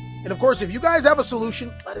note. And of course, if you guys have a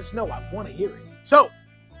solution, let us know. I want to hear it. So,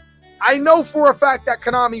 I know for a fact that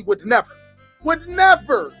Konami would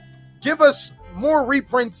never give us more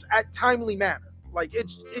reprints at timely manner. Like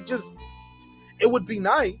it would be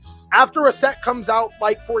nice after a set comes out.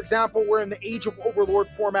 Like for example, we're in the Age of Overlord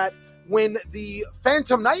format. When the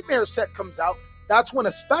Phantom Nightmare set comes out, that's when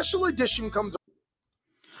a special edition comes.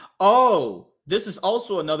 Oh, this is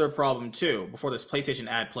also another problem too. Before this PlayStation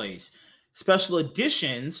ad plays, special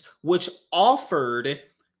editions which offered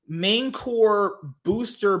main core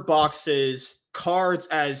booster boxes cards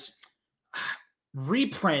as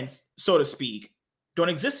reprints, so to speak, don't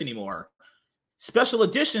exist anymore. Special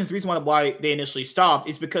editions, the reason why they initially stopped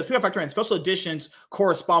is because people factor in special editions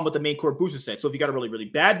correspond with the main core booster set. So if you got a really, really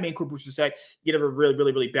bad main core booster set, you get a really,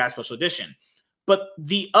 really, really bad special edition. But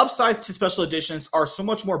the upsides to special editions are so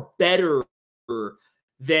much more better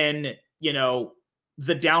than,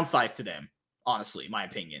 the downsides to them, honestly, my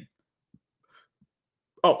opinion.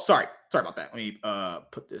 Oh, sorry about that. Let me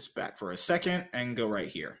put this back for a second and go right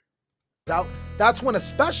here. Out, that's when a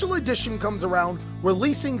special edition comes around,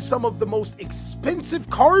 releasing some of the most expensive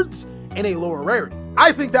cards in a lower rarity.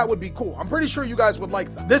 I think that would be cool. I'm pretty sure you guys would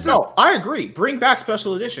like that. I agree. Bring back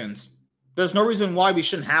special editions. There's no reason why we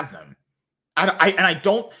shouldn't have them. And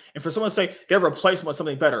for someone to say they're replacing with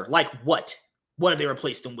something better, like what? What have they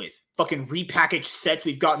replaced them with? Fucking repackaged sets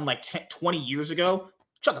we've gotten like 20 years ago?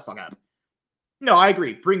 Shut the fuck up. No, I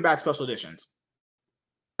agree. Bring back special editions.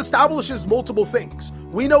 Establishes multiple things.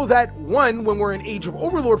 We know that one, when we're in Age of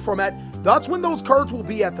Overlord format, that's when those cards will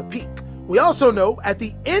be at the peak. We also know at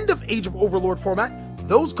the end of Age of Overlord format,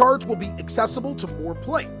 those cards will be accessible to more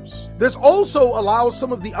players. This also allows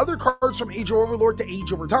some of the other cards from Age of Overlord to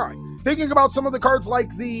age over time. Thinking about some of the cards like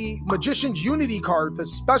the Magician's Unity card, the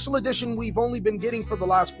special edition we've only been getting for the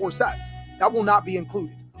last 4 sets, that will not be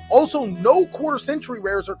included. Also, no quarter century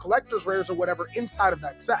rares or collector's rares or whatever inside of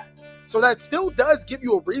that set. So that still does give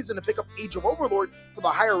you a reason to pick up Age of Overlord for the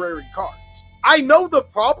higher rarity cards. I know the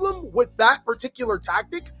problem with that particular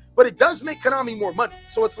tactic, but it does make Konami more money.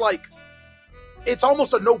 So it's like, it's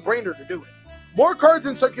almost a no-brainer to do it. More cards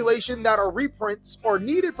in circulation that are reprints or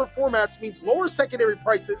needed for formats means lower secondary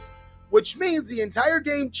prices, which means the entire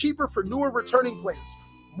game cheaper for newer returning players.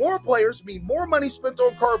 More players mean more money spent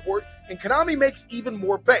on cardboard, and Konami makes even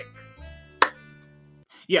more bank.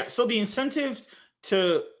 Yeah, so the incentive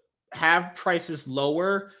to have prices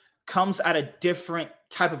lower comes at a different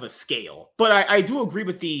type of a scale. But I do agree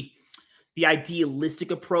with the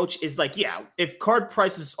idealistic approach is like, yeah, if card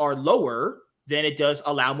prices are lower, then it does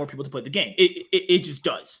allow more people to play the game. It just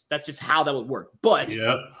does. That's just how that would work. But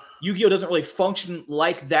Yu-Gi-Oh doesn't really function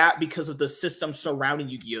like that because of the system surrounding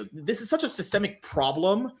Yu-Gi-Oh. This is such a systemic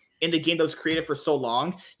problem in the game that was created for so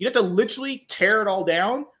long. You have to literally tear it all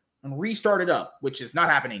down and restart it up, which is not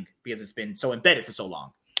happening because it's been so embedded for so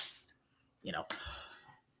long.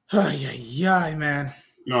 Yeah, man.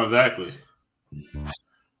 No, exactly.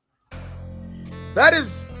 That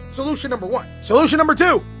is solution number 1. Solution number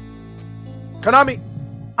 2. Konami,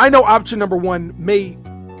 I know option number 1 may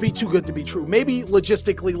be too good to be true. Maybe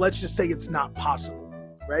logistically, let's just say it's not possible,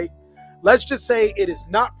 right? let's just say it is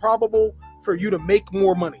not probable for you to make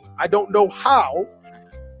more money. I don't know how,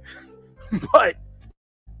 but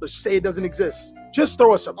let's say it doesn't exist. Just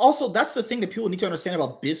throw us some. Also, that's the thing that people need to understand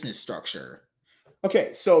about business structure.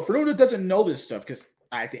 Okay, so for anyone who doesn't know this stuff, because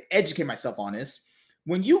I have to educate myself on this,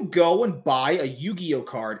 when you go and buy a Yu-Gi-Oh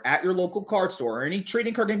card at your local card store or any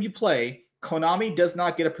trading card game you play, Konami does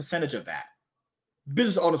not get a percentage of that.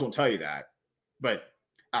 Business owners won't tell you that, but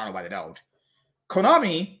I don't know why they don't.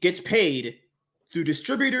 Konami gets paid through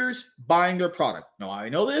distributors buying their product. Now, I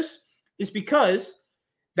know this is because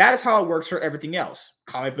that is how it works for everything else.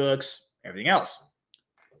 Comic books, everything else.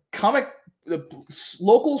 The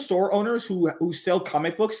local store owners who sell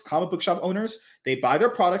comic books, comic book shop owners, they buy their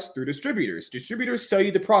products through distributors. Distributors sell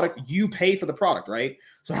you the product, you pay for the product, right?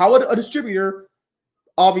 So how would a distributor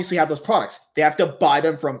obviously have those products? They have to buy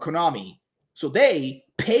them from Konami. So they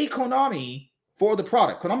pay Konami for the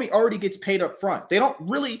product. Konami already gets paid up front. They don't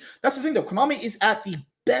really, that's the thing though, Konami is at the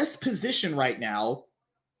best position right now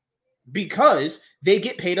because they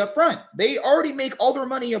get paid up front. They already make all their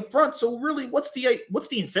money up front. So really, what's the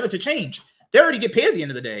incentive to change? They already get paid at the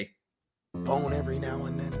end of the day. Bone every now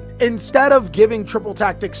and then. Instead of giving Triple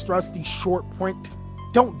Tactics Thrust the short point,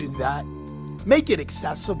 don't do that. Make it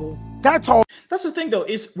accessible. That's all. That's the thing though,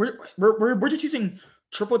 is we're just using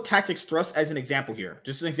Triple Tactics Thrust as an example here.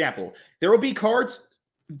 Just an example. There will be cards.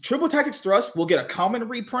 Triple Tactics Thrust will get a common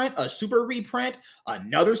reprint, a super reprint,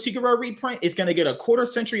 another secret rare reprint. It's going to get a quarter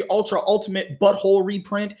century ultra ultimate butthole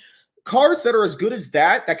reprint. Cards that are as good as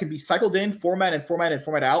that can be cycled in, format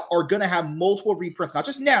out, are going to have multiple reprints, not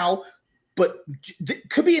just now, but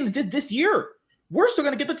could be in this year. We're still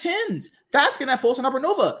going to get the 10s. That's going to have Fulton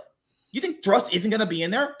Nova. You think Thrust isn't going to be in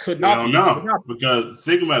there? Could not. I don't know, because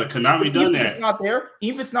think about it. Konami done that.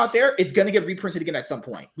 Even if it's not there, it's going to get reprinted again at some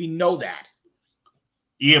point. We know that.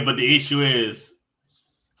 Yeah, but the issue is,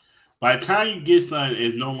 by the time you get something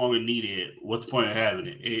it's no longer needed, what's the point of having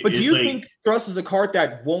it? But do you think Thrust is a card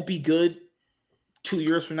that won't be good 2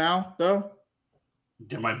 years from now, though?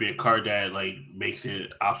 There might be a card that makes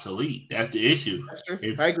it obsolete. That's the issue. That's true.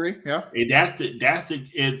 I agree. Yeah.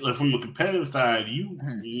 And from a competitive side, you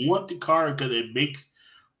want the card because it makes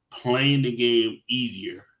playing the game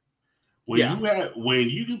easier. When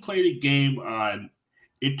you can play the game on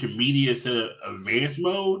intermediate instead of advanced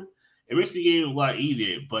mode, it makes the game a lot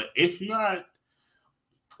easier. But it's not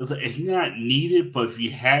needed. But if you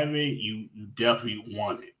have it, you definitely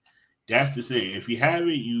want it. That's the thing. If you have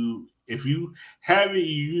it, you use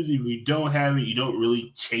it. If you don't have it, you don't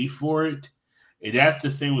really chase for it. And that's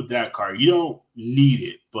the same with that card. You don't need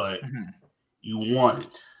it, but you want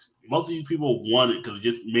it. Most of these people want it because it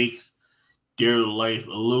just makes their life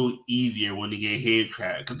a little easier when they get head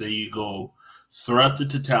trapped. Because then you go thrust it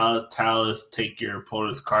to Talus, take your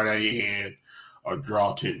opponent's card out of your hand, or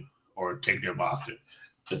draw two, or take their monster.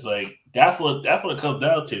 It's that's what it comes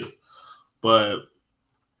down to. But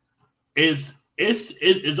it's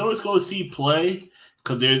always going to see play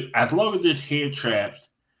because as long as there's hand traps,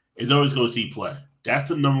 it's always going to see play. That's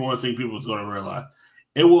the number one thing people is going to realize.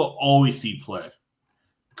 It will always see play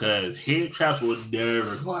because hand traps will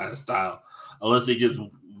never go out of style unless they just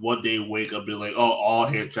one day wake up and be like, "Oh, all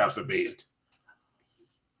hand traps are banned."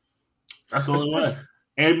 That's the only way.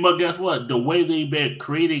 But guess what? The way they've been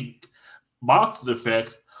creating monster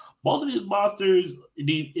effects, most of these monsters,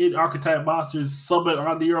 these in-archetype monsters, summon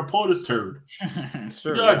onto your opponent's turn.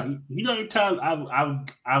 Sure, you know, times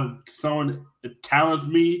I've someone talents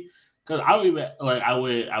me because I don't even I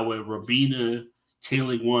went Rabina,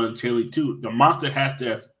 Chainlink 1, Chainlink 2. The monster has to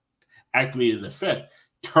have activated the effect,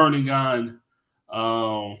 turning on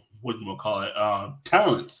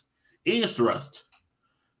talents and thrust.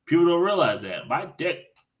 People don't realize that. My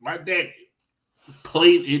deck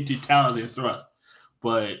played into talents and thrust,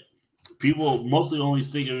 but people mostly only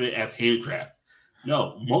think of it as hand trap.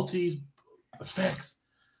 No, most of these effects,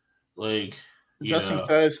 Justin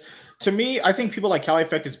says, to me, I think people like Cali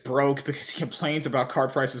Effect is broke because he complains about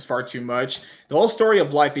card prices far too much. The whole story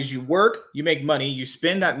of life is you work, you make money, you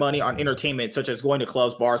spend that money on entertainment, such as going to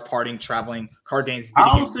clubs, bars, partying, traveling, card games.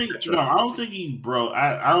 I don't think he's broke.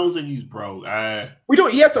 I don't think he's broke.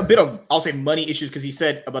 He has a bit of, I'll say, money issues because he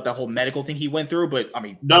said about the whole medical thing he went through. But I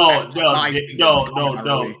mean, no, that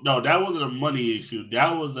wasn't a money issue.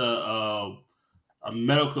 That was a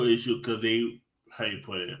medical issue because how you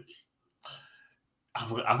put it. I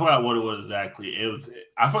forgot what it was exactly. It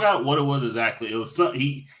was something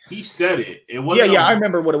he said it. It wasn't. Yeah. I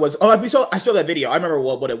remember what it was. Oh, I saw that video. I remember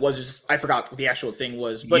what it was. Just I forgot what the actual thing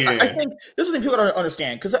was. But I think this is the thing people don't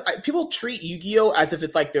understand because people treat Yu-Gi-Oh as if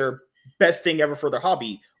it's like their best thing ever for their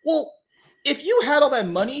hobby. Well, if you had all that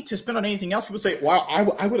money to spend on anything else, people say, "Wow,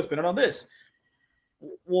 I would have spent it on this."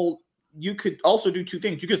 Well, you could also do two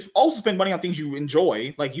things. You could also spend money on things you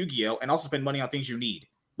enjoy, like Yu-Gi-Oh, and also spend money on things you need.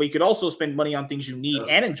 But you could also spend money on things you need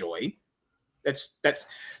and enjoy.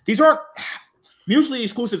 These aren't mutually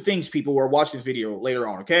exclusive things. People who are watching this video later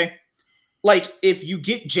on, okay? Like, if you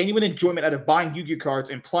get genuine enjoyment out of buying Yu-Gi-Oh cards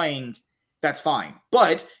and playing, that's fine.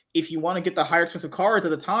 But if you want to get the higher expensive cards at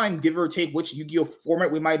the time, give or take which Yu-Gi-Oh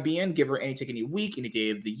format we might be in, give or take any week, any day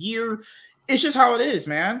of the year, it's just how it is,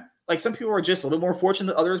 man. Like, some people are just a little bit more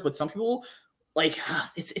fortunate than others, but some people, like,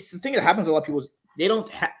 it's the thing that happens to a lot of people is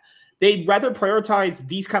they'd rather prioritize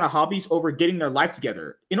these kind of hobbies over getting their life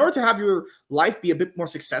together. In order to have your life be a bit more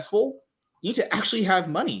successful, you need to actually have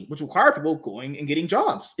money, which require people going and getting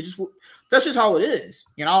jobs. That's just how it is.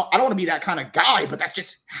 You know, I don't want to be that kind of guy, but that's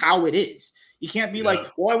just how it is. You can't be like,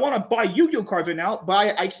 well, I want to buy Yu-Gi-Oh cards right now,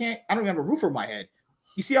 but I don't even have a roof over my head.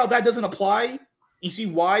 You see how that doesn't apply? You see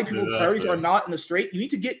why people's priorities are not in the straight? You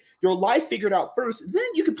need to get your life figured out first. Then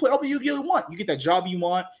you can play all the Yu-Gi-Oh you want. You get that job you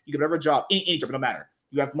want. You get whatever job, any job, no matter.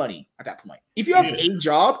 You have money at that point. If you have a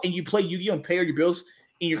job and you play Yu-Gi-Oh and pay all your bills,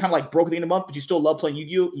 and you're kind of like broke at the end of the month, but you still love playing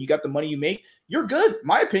Yu-Gi-Oh and you got the money you make, you're good.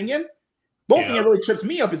 My opinion. The only thing that really trips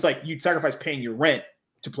me up is like you sacrifice paying your rent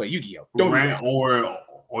to play Yu-Gi-Oh. Rent or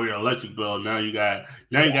your electric bill. Now you got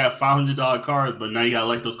 $500 cards, but now you got to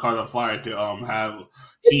light those cards on fire to have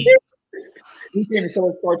heat. You can't even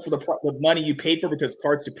sell cards for the money you paid for because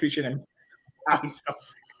cards depreciate and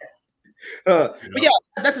but yeah,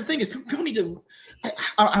 that's the thing is people need to.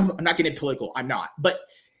 I'm not getting political. I'm not, but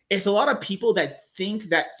it's a lot of people that think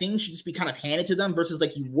that things should just be kind of handed to them versus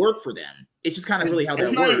like you work for them. It's just kind of really how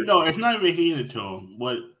that works. No, it's not even handed to them.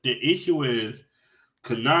 What the issue is,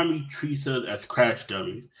 Konami treats us as crash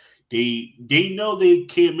dummies. They know they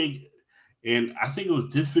can't make, and I think it was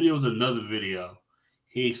this video was another video.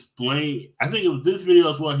 He explained, I think it was this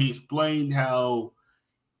video as well. He explained how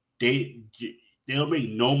they'll make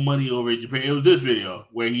no money over in Japan. It was this video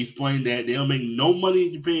where he explained that they'll make no money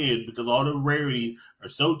in Japan because all the rarities are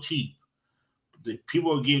so cheap. The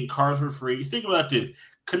people are getting cards for free. Think about this.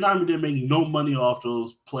 Konami didn't make no money off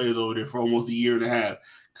those players over there for almost a year and a half.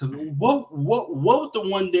 Because what was the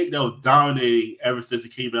one deck that was dominating ever since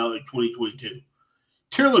it came out in 2022?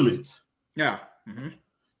 Tournaments. Yeah. Mm-hmm.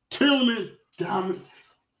 Tournaments dominant.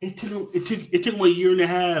 It took them a year and a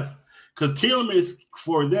half. Because tournaments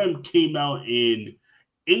for them came out in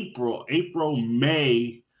May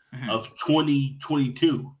of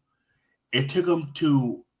 2022. It took them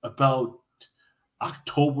to about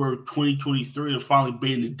October 2023 to finally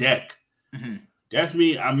be in the deck. Mm-hmm. That's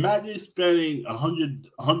me. Imagine spending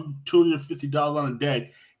 $250 on a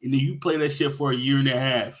deck, and then you play that shit for a year and a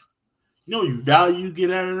half. You know what value you get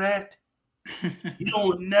out of that? You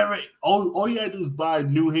don't never. All you gotta do is buy a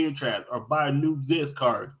new hand trap or buy a new this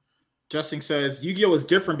card. Justin says Yu-Gi-Oh is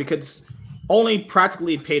different because only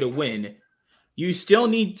practically pay to win. You still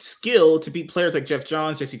need skill to beat players like Jeff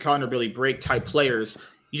Johns, Jesse Cotton, or Billy Break type players.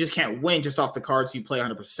 You just can't win just off the cards you play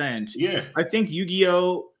 100%. Yeah. I think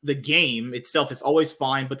Yu-Gi-Oh, the game itself, is always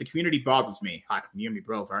fine, but the community bothers me. Hi, you and me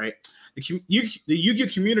both, all right? The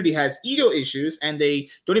Yu-Gi-Oh community has ego issues, and they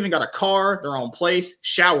don't even got a car, their own place,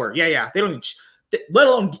 shower. Yeah. They don't even, let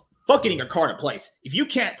alone fuck getting a car in a place. If you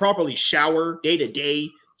can't properly shower day to day,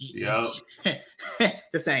 just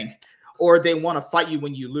saying. Or they want to fight you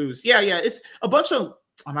when you lose. Yeah. It's a bunch of,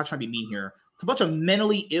 I'm not trying to be mean here. It's a bunch of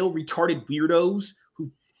mentally ill, retarded weirdos who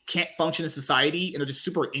can't function in society and are just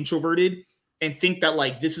super introverted and think that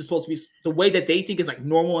like this is supposed to be the way that they think is like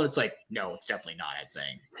normal. And it's like, no, it's definitely not, I'd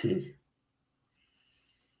say.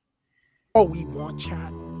 Oh, we want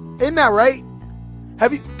chat. Isn't that right?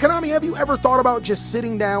 Konami, have you ever thought about just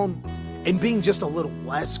sitting down and being just a little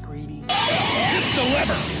less greedy? Hit the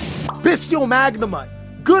lever. Bestial Magnamite.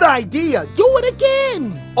 Good idea. Do it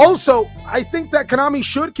again. Also, I think that Konami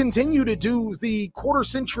should continue to do the quarter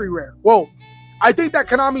century rare. Well, I think that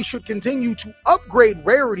Konami should continue to upgrade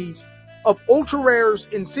rarities of ultra rares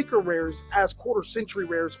and secret rares as quarter century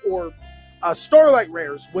rares or starlight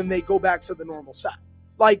rares when they go back to the normal set.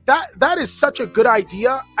 Like that is such a good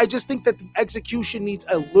idea. I just think that the execution needs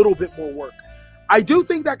a little bit more work. I do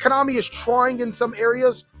think that Konami is trying in some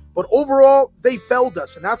areas, but overall they failed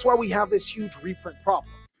us, and that's why we have this huge reprint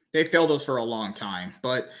problem. They failed us for a long time,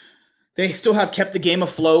 but they still have kept the game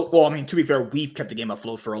afloat. Well, I mean, to be fair, we've kept the game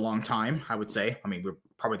afloat for a long time, I would say. I mean, we're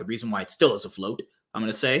probably the reason why it still is afloat, I'm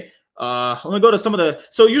going to say. I'm going to go to some of the...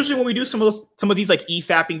 So usually when we do some of these like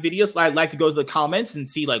Efaping videos, I like to go to the comments and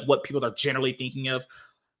see like what people are generally thinking of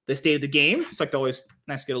the state of the game. It's like always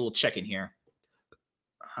nice to get a little check in here.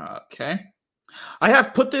 Okay. I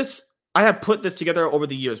have put this I have put this together over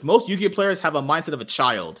the years. Most Yu-Gi-Oh players have a mindset of a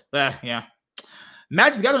child. Yeah.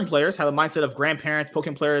 Magic the Gathering players have a mindset of grandparents.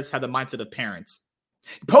 Pokemon players have the mindset of parents.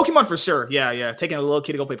 Pokemon for sure. Yeah. Taking a little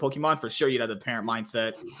kid to go play Pokemon for sure. You'd have the parent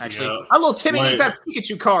mindset. Actually, a little Timmy needs that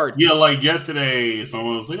Pikachu card. Yeah, like yesterday,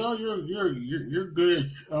 someone was like, "Oh, you're good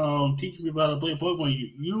at teaching me about how to play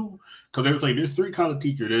Pokemon." You because there was like there's 3 kinds of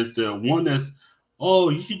teacher. There's the one that's, "Oh,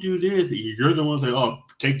 you should do this." You're the one that's like, "Oh,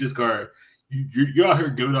 take this card." You're out here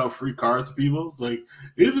giving out free cards to people. It's like,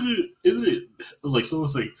 isn't it? It was like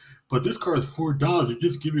someone's like, "But this card is $4. You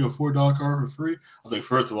just give me a $4 card for free." I was like,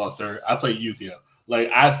 first of all, sir, I play Yu-Gi-Oh.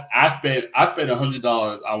 Like I spent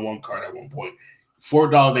 $100 on one card at one point.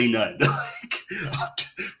 $4 ain't nothing.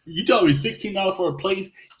 You tell me $16 for a place?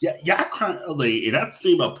 Yeah, I crying. Like, and that's the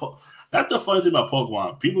thing about that's the funny thing about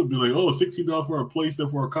Pokemon. People be like, "Oh, $16 for a place and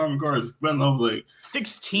for a common card is expensive." I was like,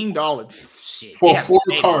 $16 shit for 4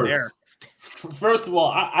 cards. First of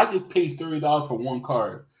all, I just paid $30 for one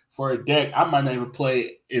card. For a deck, I might not even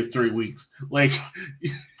play in 3 weeks. Like,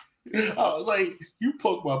 I was like, you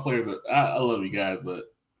Pokemon players, I love you guys, but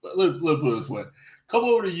let's put it this way. Come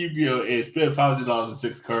over to Yu-Gi-Oh! And spend $500 on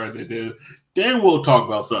 6 cards, and then we'll talk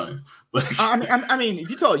about something. Like, I mean, if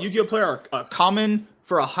you tell a Yu-Gi-Oh player a common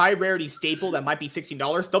for a high rarity staple that might be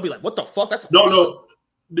 $16, they'll be like, "What the fuck? That's no,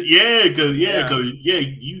 because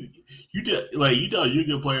you just like you tell a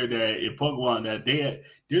Yu-Gi-Oh player that in Pokemon that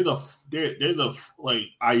there's a like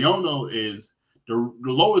Iono is the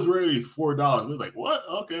lowest rarity is $4. It's like, what?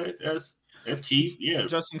 Okay, that's cheap. Yeah.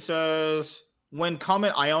 Justin says, when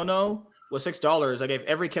common Iono was $6, I gave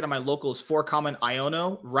every kid at my locals 4 common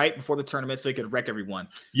Iono right before the tournament so they could wreck everyone.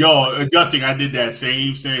 Yo, Justin, I did that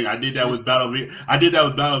same thing. I did that with Battle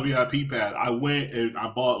VIP Pass. I went and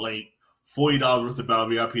I bought like $40 worth of Battle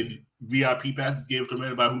VIP passes, gave to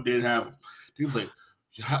anybody who didn't have them. He was like,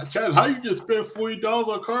 "Chad, how you just spend $40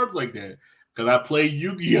 on cards like that?" Because I play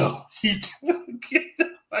Yu-Gi-Oh.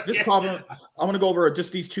 This problem, I'm gonna go over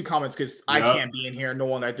just these 2 comments because I can't be in here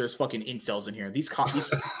knowing that there's fucking incels in here. These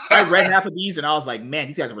I read half of these and I was like, man,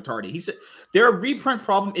 these guys are retarded. He said their reprint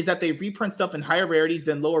problem is that they reprint stuff in higher rarities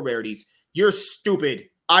than lower rarities. You're stupid.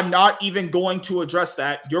 I'm not even going to address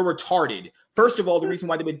that. You're retarded. First of all, the reason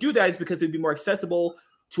why they would do that is because it would be more accessible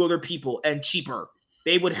to other people and cheaper.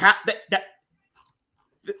 They would have that.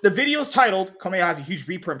 The video's titled "Konami has a huge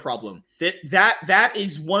reprint problem." That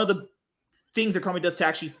is one of the things that Konami does to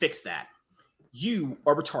actually fix that. You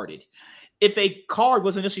are retarded. If a card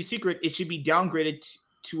was initially secret, it should be downgraded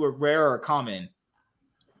to a rare or common.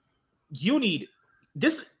 You need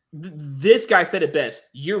this. This guy said it best.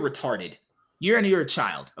 You're retarded. You're a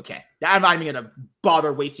child. Okay, I'm not even gonna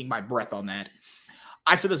bother wasting my breath on that.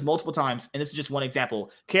 I've said this multiple times, and this is just one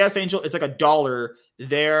example. Chaos Angel is like $1.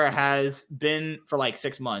 There has been for like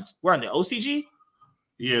 6 months. We're on the OCG.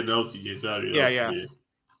 Yeah, the OCG. Sorry, yeah. OCG.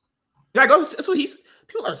 Yeah, that's what he's.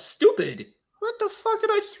 People are stupid. What the fuck did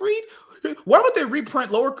I just read? Why would they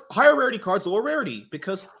reprint higher rarity cards, lower rarity?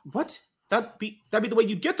 Because what? That'd be the way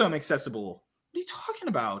you get them accessible. What are you talking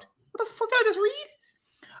about? What the fuck did I just read?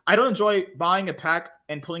 I don't enjoy buying a pack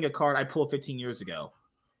and pulling a card I pulled 15 years ago.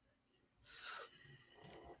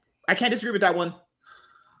 I can't disagree with that one.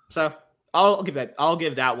 So I'll give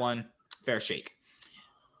that one fair shake.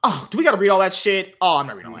 Oh, do we got to read all that shit? Oh, I'm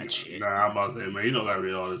not reading all that shit. Nah, I'm about to say, man, you don't got to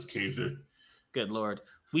read all this caser. Good Lord.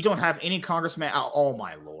 We don't have any congressmen. Oh,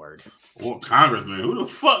 my Lord. Well, congressman? Who the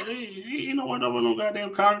fuck? You know what? No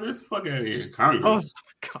goddamn Congress? Fuck out of here. Congress. Oh,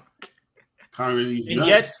 God. Congress. And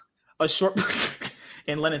yet, a short...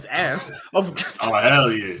 in Lennon's ass. Oh,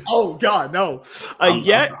 hell yeah. Oh, God, no. I'm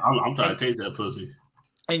trying to take that pussy.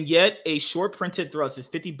 And yet, a short printed thrust is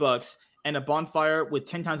 $50, and a bonfire with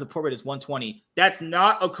 10 times the pro rate is $120. That's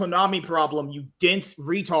not a Konami problem, you dense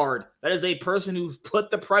retard. That is a person who's put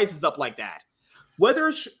the prices up like that.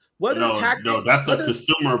 That's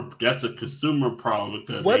a consumer problem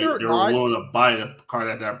because they're willing to buy the card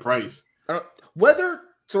at that price. Whether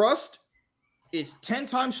thrust is 10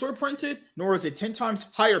 times short printed, nor is it 10 times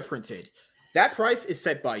higher printed. That price is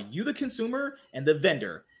set by you, the consumer, and the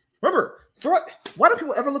vendor. Remember, why do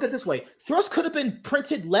people ever look at it this way? Thrust could have been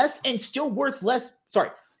printed less and still worth less. Sorry.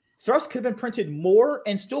 Thrust could have been printed more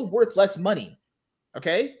and still worth less money.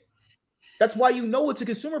 Okay? That's why you know it's a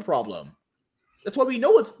consumer problem. That's why we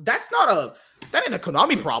know that ain't a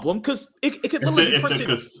Konami problem because it could literally be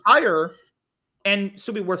printed higher and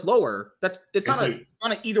still be worth lower. It's not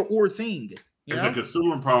an either or thing. It's a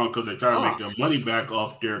consumer problem because they're trying to make their money back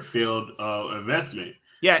off their failed investment.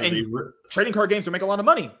 Yeah, and trading card games don't make a lot of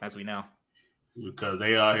money, as we know. Because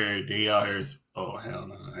they out here. Oh, hell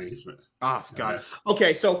no. Oh, God.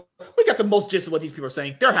 Okay, so we got the most gist of what these people are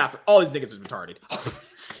saying. All these niggas are retarded.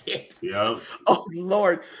 shit. Yep. Oh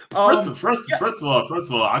Lord. First of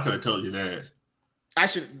all, I could have told you that.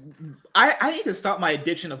 I need to stop my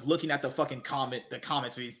addiction of looking at the fucking comments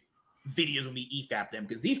of these videos when we EFAP them,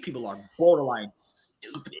 because these people are borderline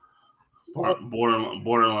stupid.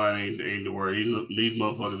 Borderline ain't the word. These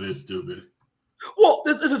motherfuckers is stupid. Well,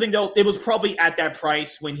 this is the thing though. It was probably at that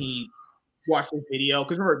price when he watched this video,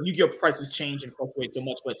 because remember, Yu-Gi-Oh prices change and fluctuate so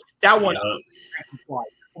much. But that one,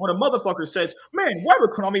 when a motherfucker says, "Man, why would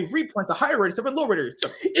Konami reprint the higher rated stuff and low rated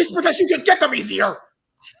stuff?" It's because you can get them easier.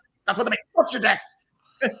 That's what they make structure decks.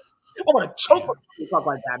 I want to choke when you talk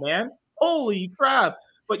like that, man. Holy crap!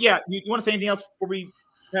 But yeah, you want to say anything else before we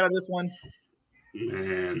head out of this one?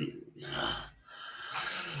 Man,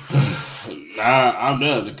 nah, I'm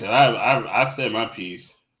done because I said my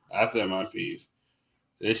piece.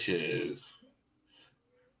 This shit is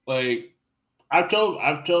like I've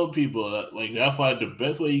told people that, like, that's why the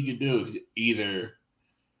best way you can do is either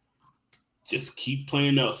just keep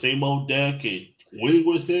playing the same old deck and winning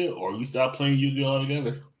with it, or you stop playing Yu-Gi-Oh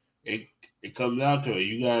altogether. It comes down to it.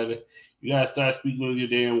 You gotta start speaking with your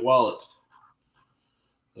damn wallets.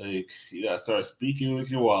 Like, you gotta start speaking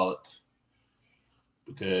with your wallets,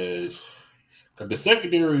 because the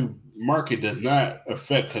secondary market does not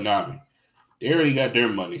affect Konami. They already got their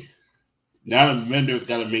money. Now the vendors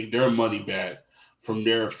got to make their money back from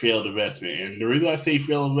their failed investment. And the reason I say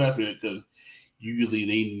failed investment is because usually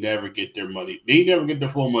they never get their money. They never get their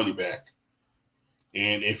full money back.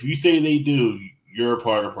 And if you say they do, you're a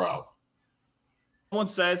part of the problem. Someone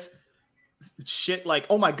says shit like,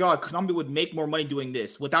 "Oh my god, Konami would make more money doing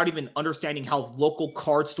this," without even understanding how local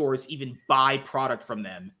card stores even buy product from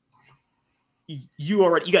them.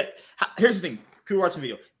 You got. Here's the thing: people watching the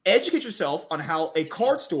video, educate yourself on how a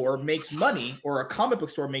card store makes money or a comic book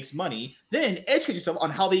store makes money. Then educate yourself on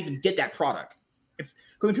how they even get that product. Because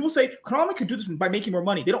when people say Konami can do this by making more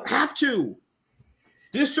money, they don't have to.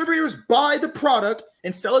 The distributors buy the product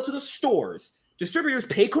and sell it to the stores. Distributors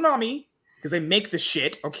pay Konami because they make the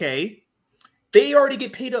shit. Okay, they already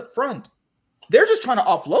get paid up front. They're just trying to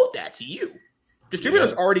offload that to you.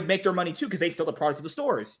 Distributors already make their money too because they sell the product to the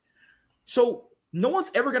stores. So no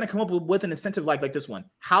one's ever going to come up with an incentive like this one.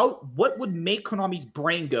 What would make Konami's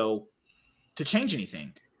brain go to change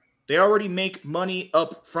anything? They already make money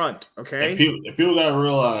up front, okay? And people got to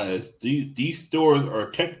realize these stores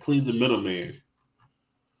are technically the middleman.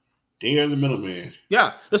 They are the middleman.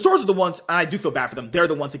 Yeah, the stores are the ones, and I do feel bad for them. They're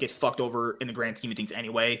the ones that get fucked over in the grand scheme of things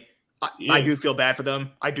anyway. I do feel bad for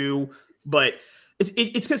them. I do. But it's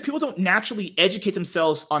because people don't naturally educate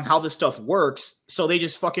themselves on how this stuff works, so they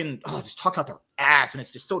just fucking just talk out their ass, and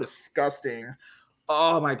it's just so disgusting.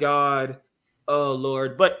 Oh my god, oh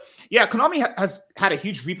lord. But yeah, Konami has had a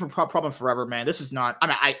huge reprint problem forever, man. This is not. I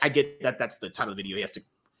mean, I get that that's the title of the video. He has to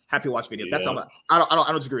happy watch video. That's not. I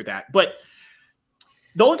don't disagree with that. But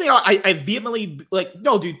the only thing I vehemently like,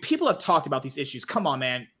 no, dude. People have talked about these issues. Come on,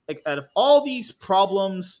 man. Like, out of all these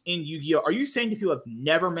problems in Yu-Gi-Oh, are you saying that people have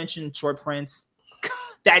never mentioned Troy Prince?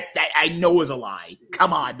 That I know is a lie.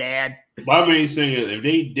 Come on, man. My main thing is, if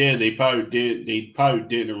they did, they probably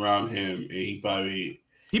did around him, and he probably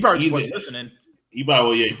just wasn't listening. He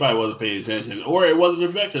probably wasn't paying attention, or it wasn't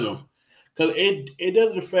affecting him. Because it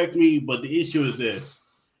doesn't affect me, but the issue is this: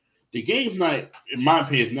 the game's not, in my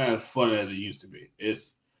opinion, not as fun as it used to be.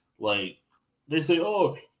 It's like they say,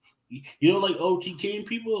 "Oh, you don't like OTK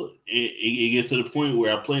people?" It gets to the point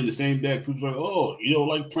where I'm playing the same deck. People are like, "Oh, you don't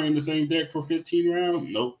like playing the same deck for 15 rounds?"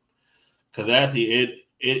 Nope. Because actually,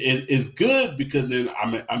 it's good because then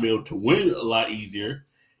I'm able to win a lot easier.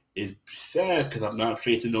 It's sad because I'm not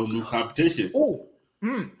facing no new competition. Oh,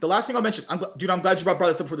 the last thing I'll mention, I'm glad you brought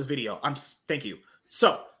this up for this video. Thank you.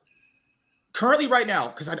 So currently, right now,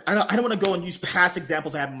 because I don't want to go and use past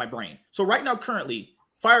examples I have in my brain. So right now, currently,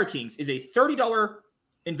 Fire Kings is a $30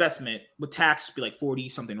 investment with tax, be like 40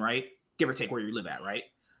 something, right? Give or take where you live at, right?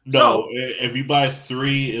 No, so, if you buy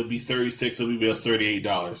 3, it'll be 36. It'll be about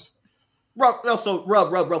 $38.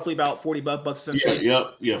 Roughly about $40 essentially.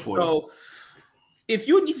 Yeah, 40. So if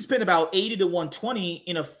you need to spend about 80 to 120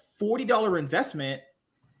 in a $40 investment,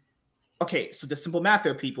 okay, so the simple math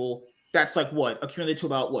there, people, that's like what accumulated to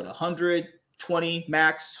about 120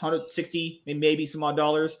 max, 160, and maybe some odd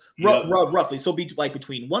dollars, roughly. So be like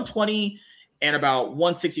between 120 and about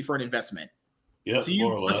 160 for an investment. Yeah, so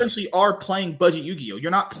you essentially are playing budget Yu-Gi-Oh. You're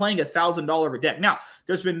not playing $1,000 of a deck. Now,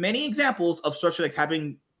 there's been many examples of structure decks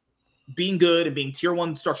being good and being tier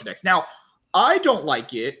 1 structure decks. Now, I don't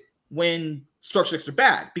like it when structure decks are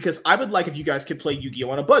bad, because I would like if you guys could play Yu-Gi-Oh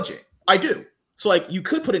on a budget. I do. So like you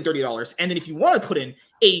could put in $30, and then if you want to put in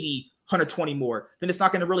 80, 120 more, then it's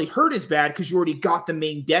not going to really hurt as bad because you already got the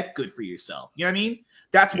main deck good for yourself. You know what I mean?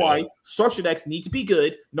 That's why structure decks need to be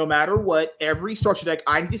good no matter what. Every structure deck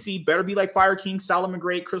I need to see better be like Fire King,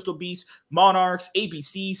 Salamangreat, Crystal Beast, Monarchs,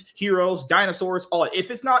 ABCs, Heroes, Dinosaurs, all.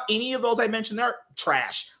 If it's not any of those I mentioned there,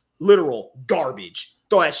 trash. Literal garbage.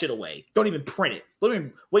 Throw that shit away. Don't even print it. Don't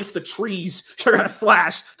even waste the trees you're going to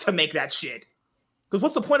slash to make that shit. Because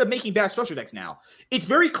what's the point of making bad structure decks now? It's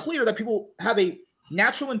very clear that people have a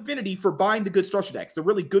natural affinity for buying the good structure decks, the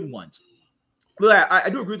really good ones. But I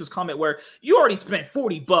do agree with this comment where you already spent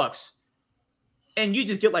 $40 and you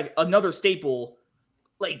just get like another staple.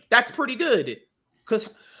 Like, that's pretty good. Because,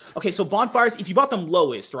 okay, so bonfires, if you bought them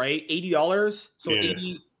lowest, right? $80. So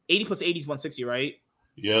 80 plus 80 is 160, right?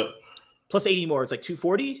 Yep. Plus 80 more, it's like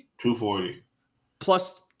 240? 240.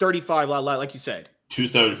 Plus 35, like you said.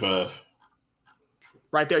 275.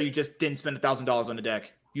 Right there, you just didn't spend $1,000 on the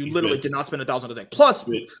deck. You literally did not spend $1,000 on the deck. Plus,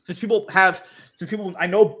 since people I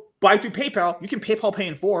know buy through PayPal, you can PayPal pay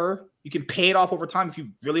in 4. You can pay it off over time if you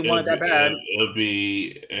really want it that bad. It'll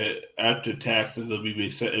be after taxes. It'll be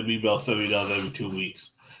about $70 every 2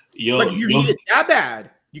 weeks. But if you need it that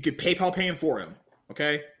bad, you could PayPal pay in 4 him.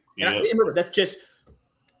 Okay, and remember that's just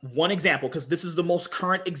one example because this is the most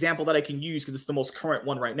current example that I can use because it's the most current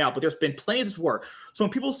one right now. But there's been plenty of this work. So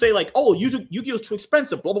when people say like, "Oh, Yu-Gi-Oh is too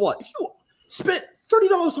expensive," blah blah blah. If you spent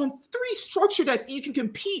 $30 on 3 structure decks and you can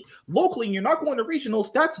compete locally and you're not going to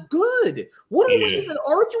regionals, that's good. What are we even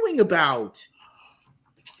arguing about?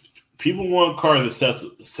 People want cards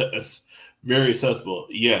that's very accessible.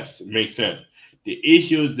 Yes, it makes sense. The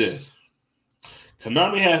issue is this.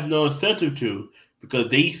 Konami has no incentive to because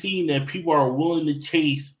they've seen that people are willing to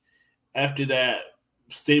chase after that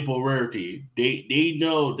staple rarity. They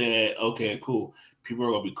know that, okay, cool. People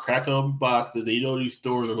are going to be cracking open boxes. They know these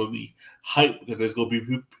stores are going to be hyped because there's going to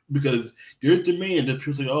be because there's demand. That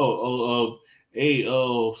people say, hey,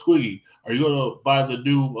 Squiggy, are you going to buy the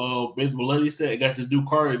new Baseball Lady set? I got this new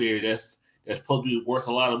card in there that's supposed to be worth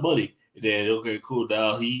a lot of money. And then, okay, cool.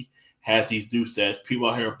 Now he has these new sets. People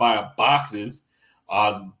out here buying boxes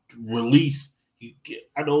on release.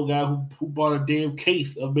 I know a guy who bought a damn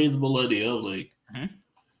case of Baseball Lady. I was like,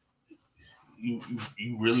 You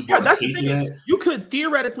really bought that's the thing is you could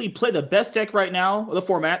theoretically play the best deck right now, the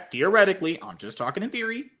format, theoretically, I'm just talking in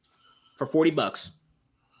theory, for $40.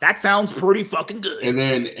 That sounds pretty fucking good. And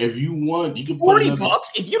then if you want, you can $40.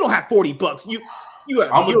 If you don't have $40,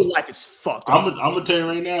 your life is fucked. I'm gonna tell you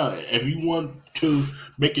right now, if you want to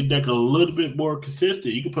make your deck a little bit more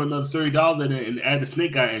consistent, you can put another $30 in it and add the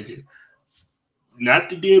Snake Eye engine. Not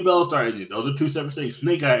the Diabella Star engine. Those are 2 separate things.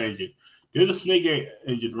 Snake Eye engine. There's a Snake Eye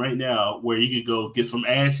engine right now where you can go get some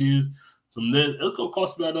ashes, it'll go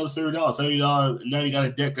cost you about another $30. Now you got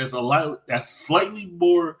a deck that's slightly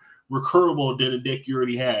more recurable than the deck you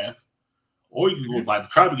already have. Or you can go buy the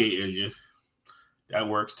Tribegate engine. That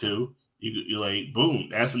works too. You're like, boom,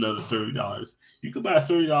 that's another $30. You can buy a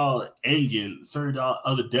 $30 engine, $30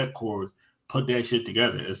 other deck cores, put that shit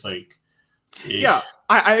together. It's like,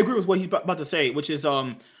 I agree with what he's about to say, which is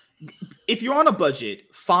if you're on a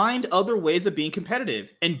budget, find other ways of being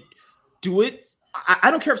competitive and do it.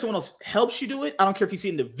 I don't care if someone else helps you do it. I don't care if you see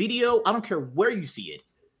it in the video. I don't care where you see it.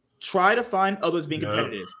 Try to find others being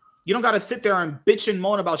competitive. You don't got to sit there and bitch and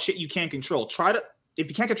moan about shit you can't control. If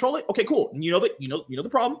you can't control it, okay, cool. You know the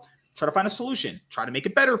problem. Try to find a solution. Try to make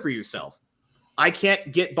it better for yourself. I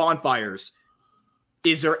can't get bonfires.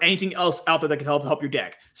 Is there anything else out there that can help your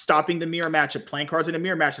deck? Stopping the mirror matchup, playing cards in a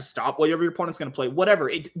mirror match to stop whatever your opponent's going to play, whatever.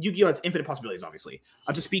 Yu-Gi-Oh has infinite possibilities, obviously.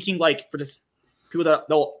 I'm just speaking like for just people that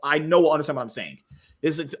I know will understand what I'm saying.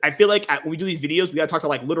 I feel like when we do these videos, we got to talk to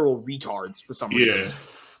like literal retards for some reason.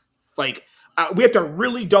 Like we have to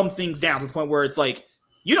really dumb things down to the point where it's like,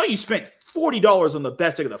 you spent $40 on the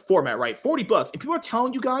best deck of the format, right? $40. And people are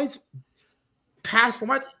telling you guys past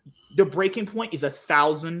formats, the breaking point is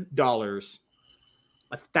 $1,000.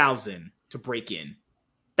 $1,000 to break in.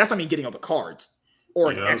 That's not me getting all the cards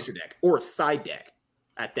or an extra deck or a side deck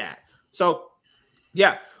at that. So,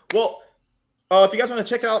 yeah. Well, if you guys want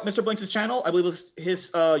to check out Mr. Blinks' channel, I believe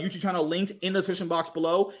his YouTube channel linked in the description box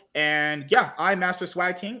below. And yeah, I'm Master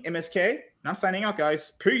Swag King, MSK. And I'm signing out,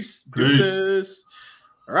 guys. Peace. Deuces.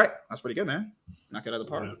 All right. That's pretty good, man. Knock it out of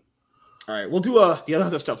the park. Yeah. All right. We'll do the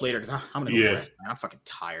other stuff later because I'm going to go rest, man. I'm fucking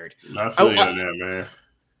tired. I feel you on that, man.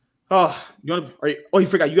 Oh, you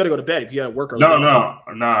forgot you got to go to bed if you got to work early. No.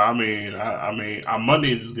 I mean, on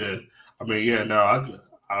Mondays is good. I mean, if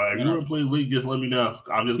you want to play league, just let me know.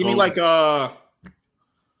 I'm just. Give me like about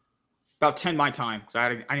 10 my time.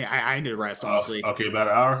 I need to rest, honestly. Okay, about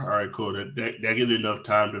an hour. All right, cool. That gives you enough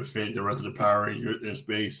time to finish the rest of the Power Ranger in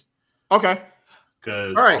space. Okay.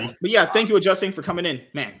 All right, but yeah, thank you, adjusting for coming in,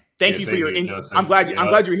 man. Thank you for your. I'm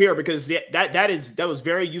glad you're here because that was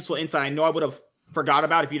very useful insight. I know I would have forgot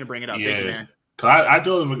about if you didn't bring it up. Thank you, man. Cause I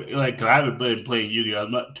totally like. Cause I haven't been playing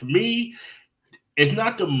Yu-Gi-Oh. To me, it's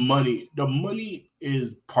not the money. The money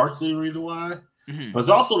is partially the reason why, but it's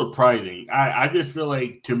also the pricing. I just feel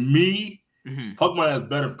like, to me, Pokemon has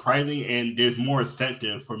better pricing and there's more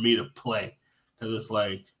incentive for me to play. Because it's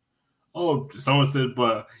like, oh, someone said,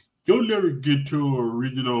 but you'll never get to a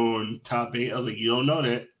regional and top 8. I was like, you don't know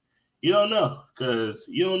that. You don't know, because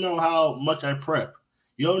you don't know how much I prep.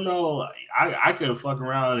 You don't know. I could fuck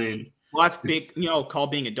around and. Well, that's big,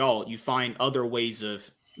 called being adult. You find other ways of,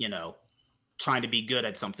 trying to be good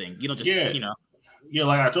at something. You don't just, Yeah,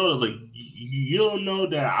 like I told us, like, you don't know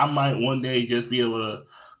that I might one day just be able to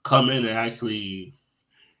come in and actually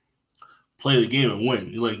play the game and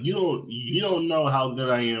win. Like, you don't know how good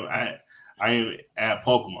I am at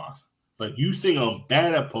Pokemon. Like, you think I'm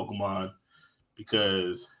bad at Pokemon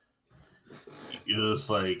because you're just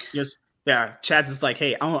like, yeah. Chad's is like,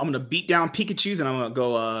 hey, I'm gonna beat down Pikachu's and I'm gonna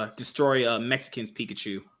go destroy Mexican's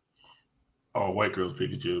Pikachu. Oh, white girl's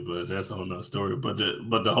Pikachu, but that's a whole nother story. But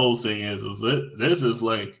the whole thing is this is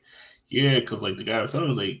like, yeah, because like the guy was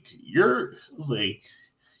like, you're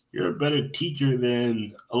a better teacher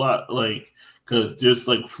than a lot, like, because there's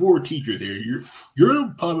like 4 teachers here.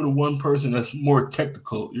 You're probably the one person that's more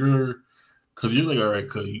technical. Because you're like, all right,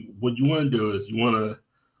 because what you want to do is you want to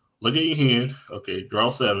look at your hand, okay, draw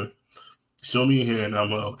 7, show me your hand.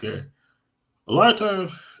 I'm like, okay. A lot of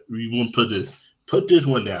times we want to put this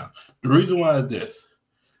one down. The reason why is this,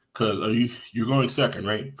 because you're going second,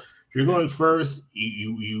 right? If you're going first,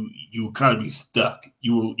 you kind of be stuck.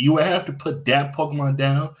 You will have to put that Pokemon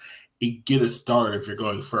down and get a starter if you're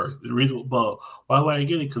going first. The reason, but why would I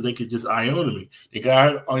get it? Because they could just Iona me. They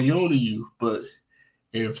got Iona you, but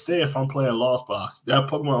if I'm playing Lost Box, that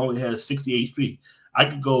Pokemon only has 60 HP. I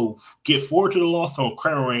could go get forward to the Lost Zone,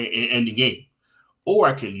 Cramorant, and end the game. Or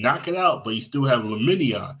I can knock it out, but you still have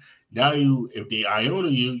Lumineon. Now if they Iona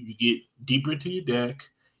you get deeper into your deck.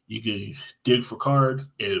 You can dig for cards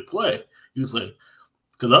and play. He was like,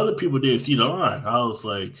 because other people didn't see the line. I was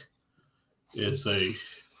like, it's like,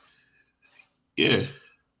 yeah,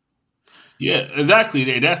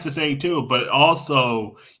 exactly. That's the thing too. But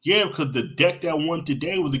also, yeah, because the deck that won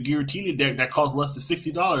today was a Giratina deck that cost less than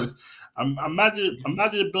 $60.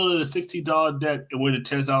 Imagine building a $60 deck and winning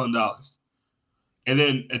 $10,000. And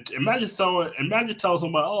then imagine telling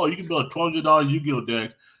somebody, oh, you can build a $1,200 Yu-Gi-Oh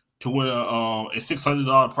deck to win a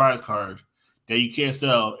 $600 prize card that you can't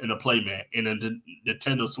sell in a playmat in a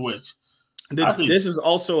Nintendo Switch. This is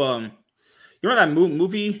also you remember that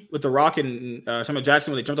movie with The Rock and Samuel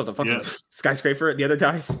Jackson when they jumped off the fucking skyscraper? The other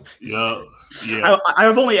guys. Yeah.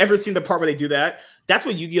 I've only ever seen the part where they do that. That's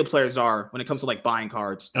what Yu-Gi-Oh players are when it comes to like buying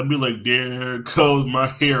cards. I'd be like, there goes my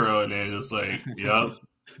hero, and then it's like, yep. All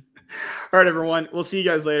right, everyone. We'll see you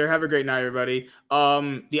guys later. Have a great night, everybody.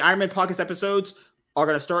 The Iron Man podcast episodes are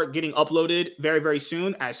going to start getting uploaded very, very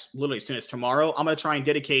soon, as soon as tomorrow. I'm going to try and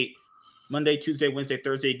dedicate Monday, Tuesday, Wednesday,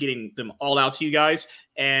 Thursday, getting them all out to you guys.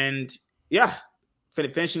 And yeah,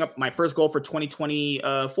 finishing up my first goal for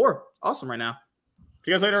 2024. Awesome right now.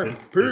 See you guys later. Peace.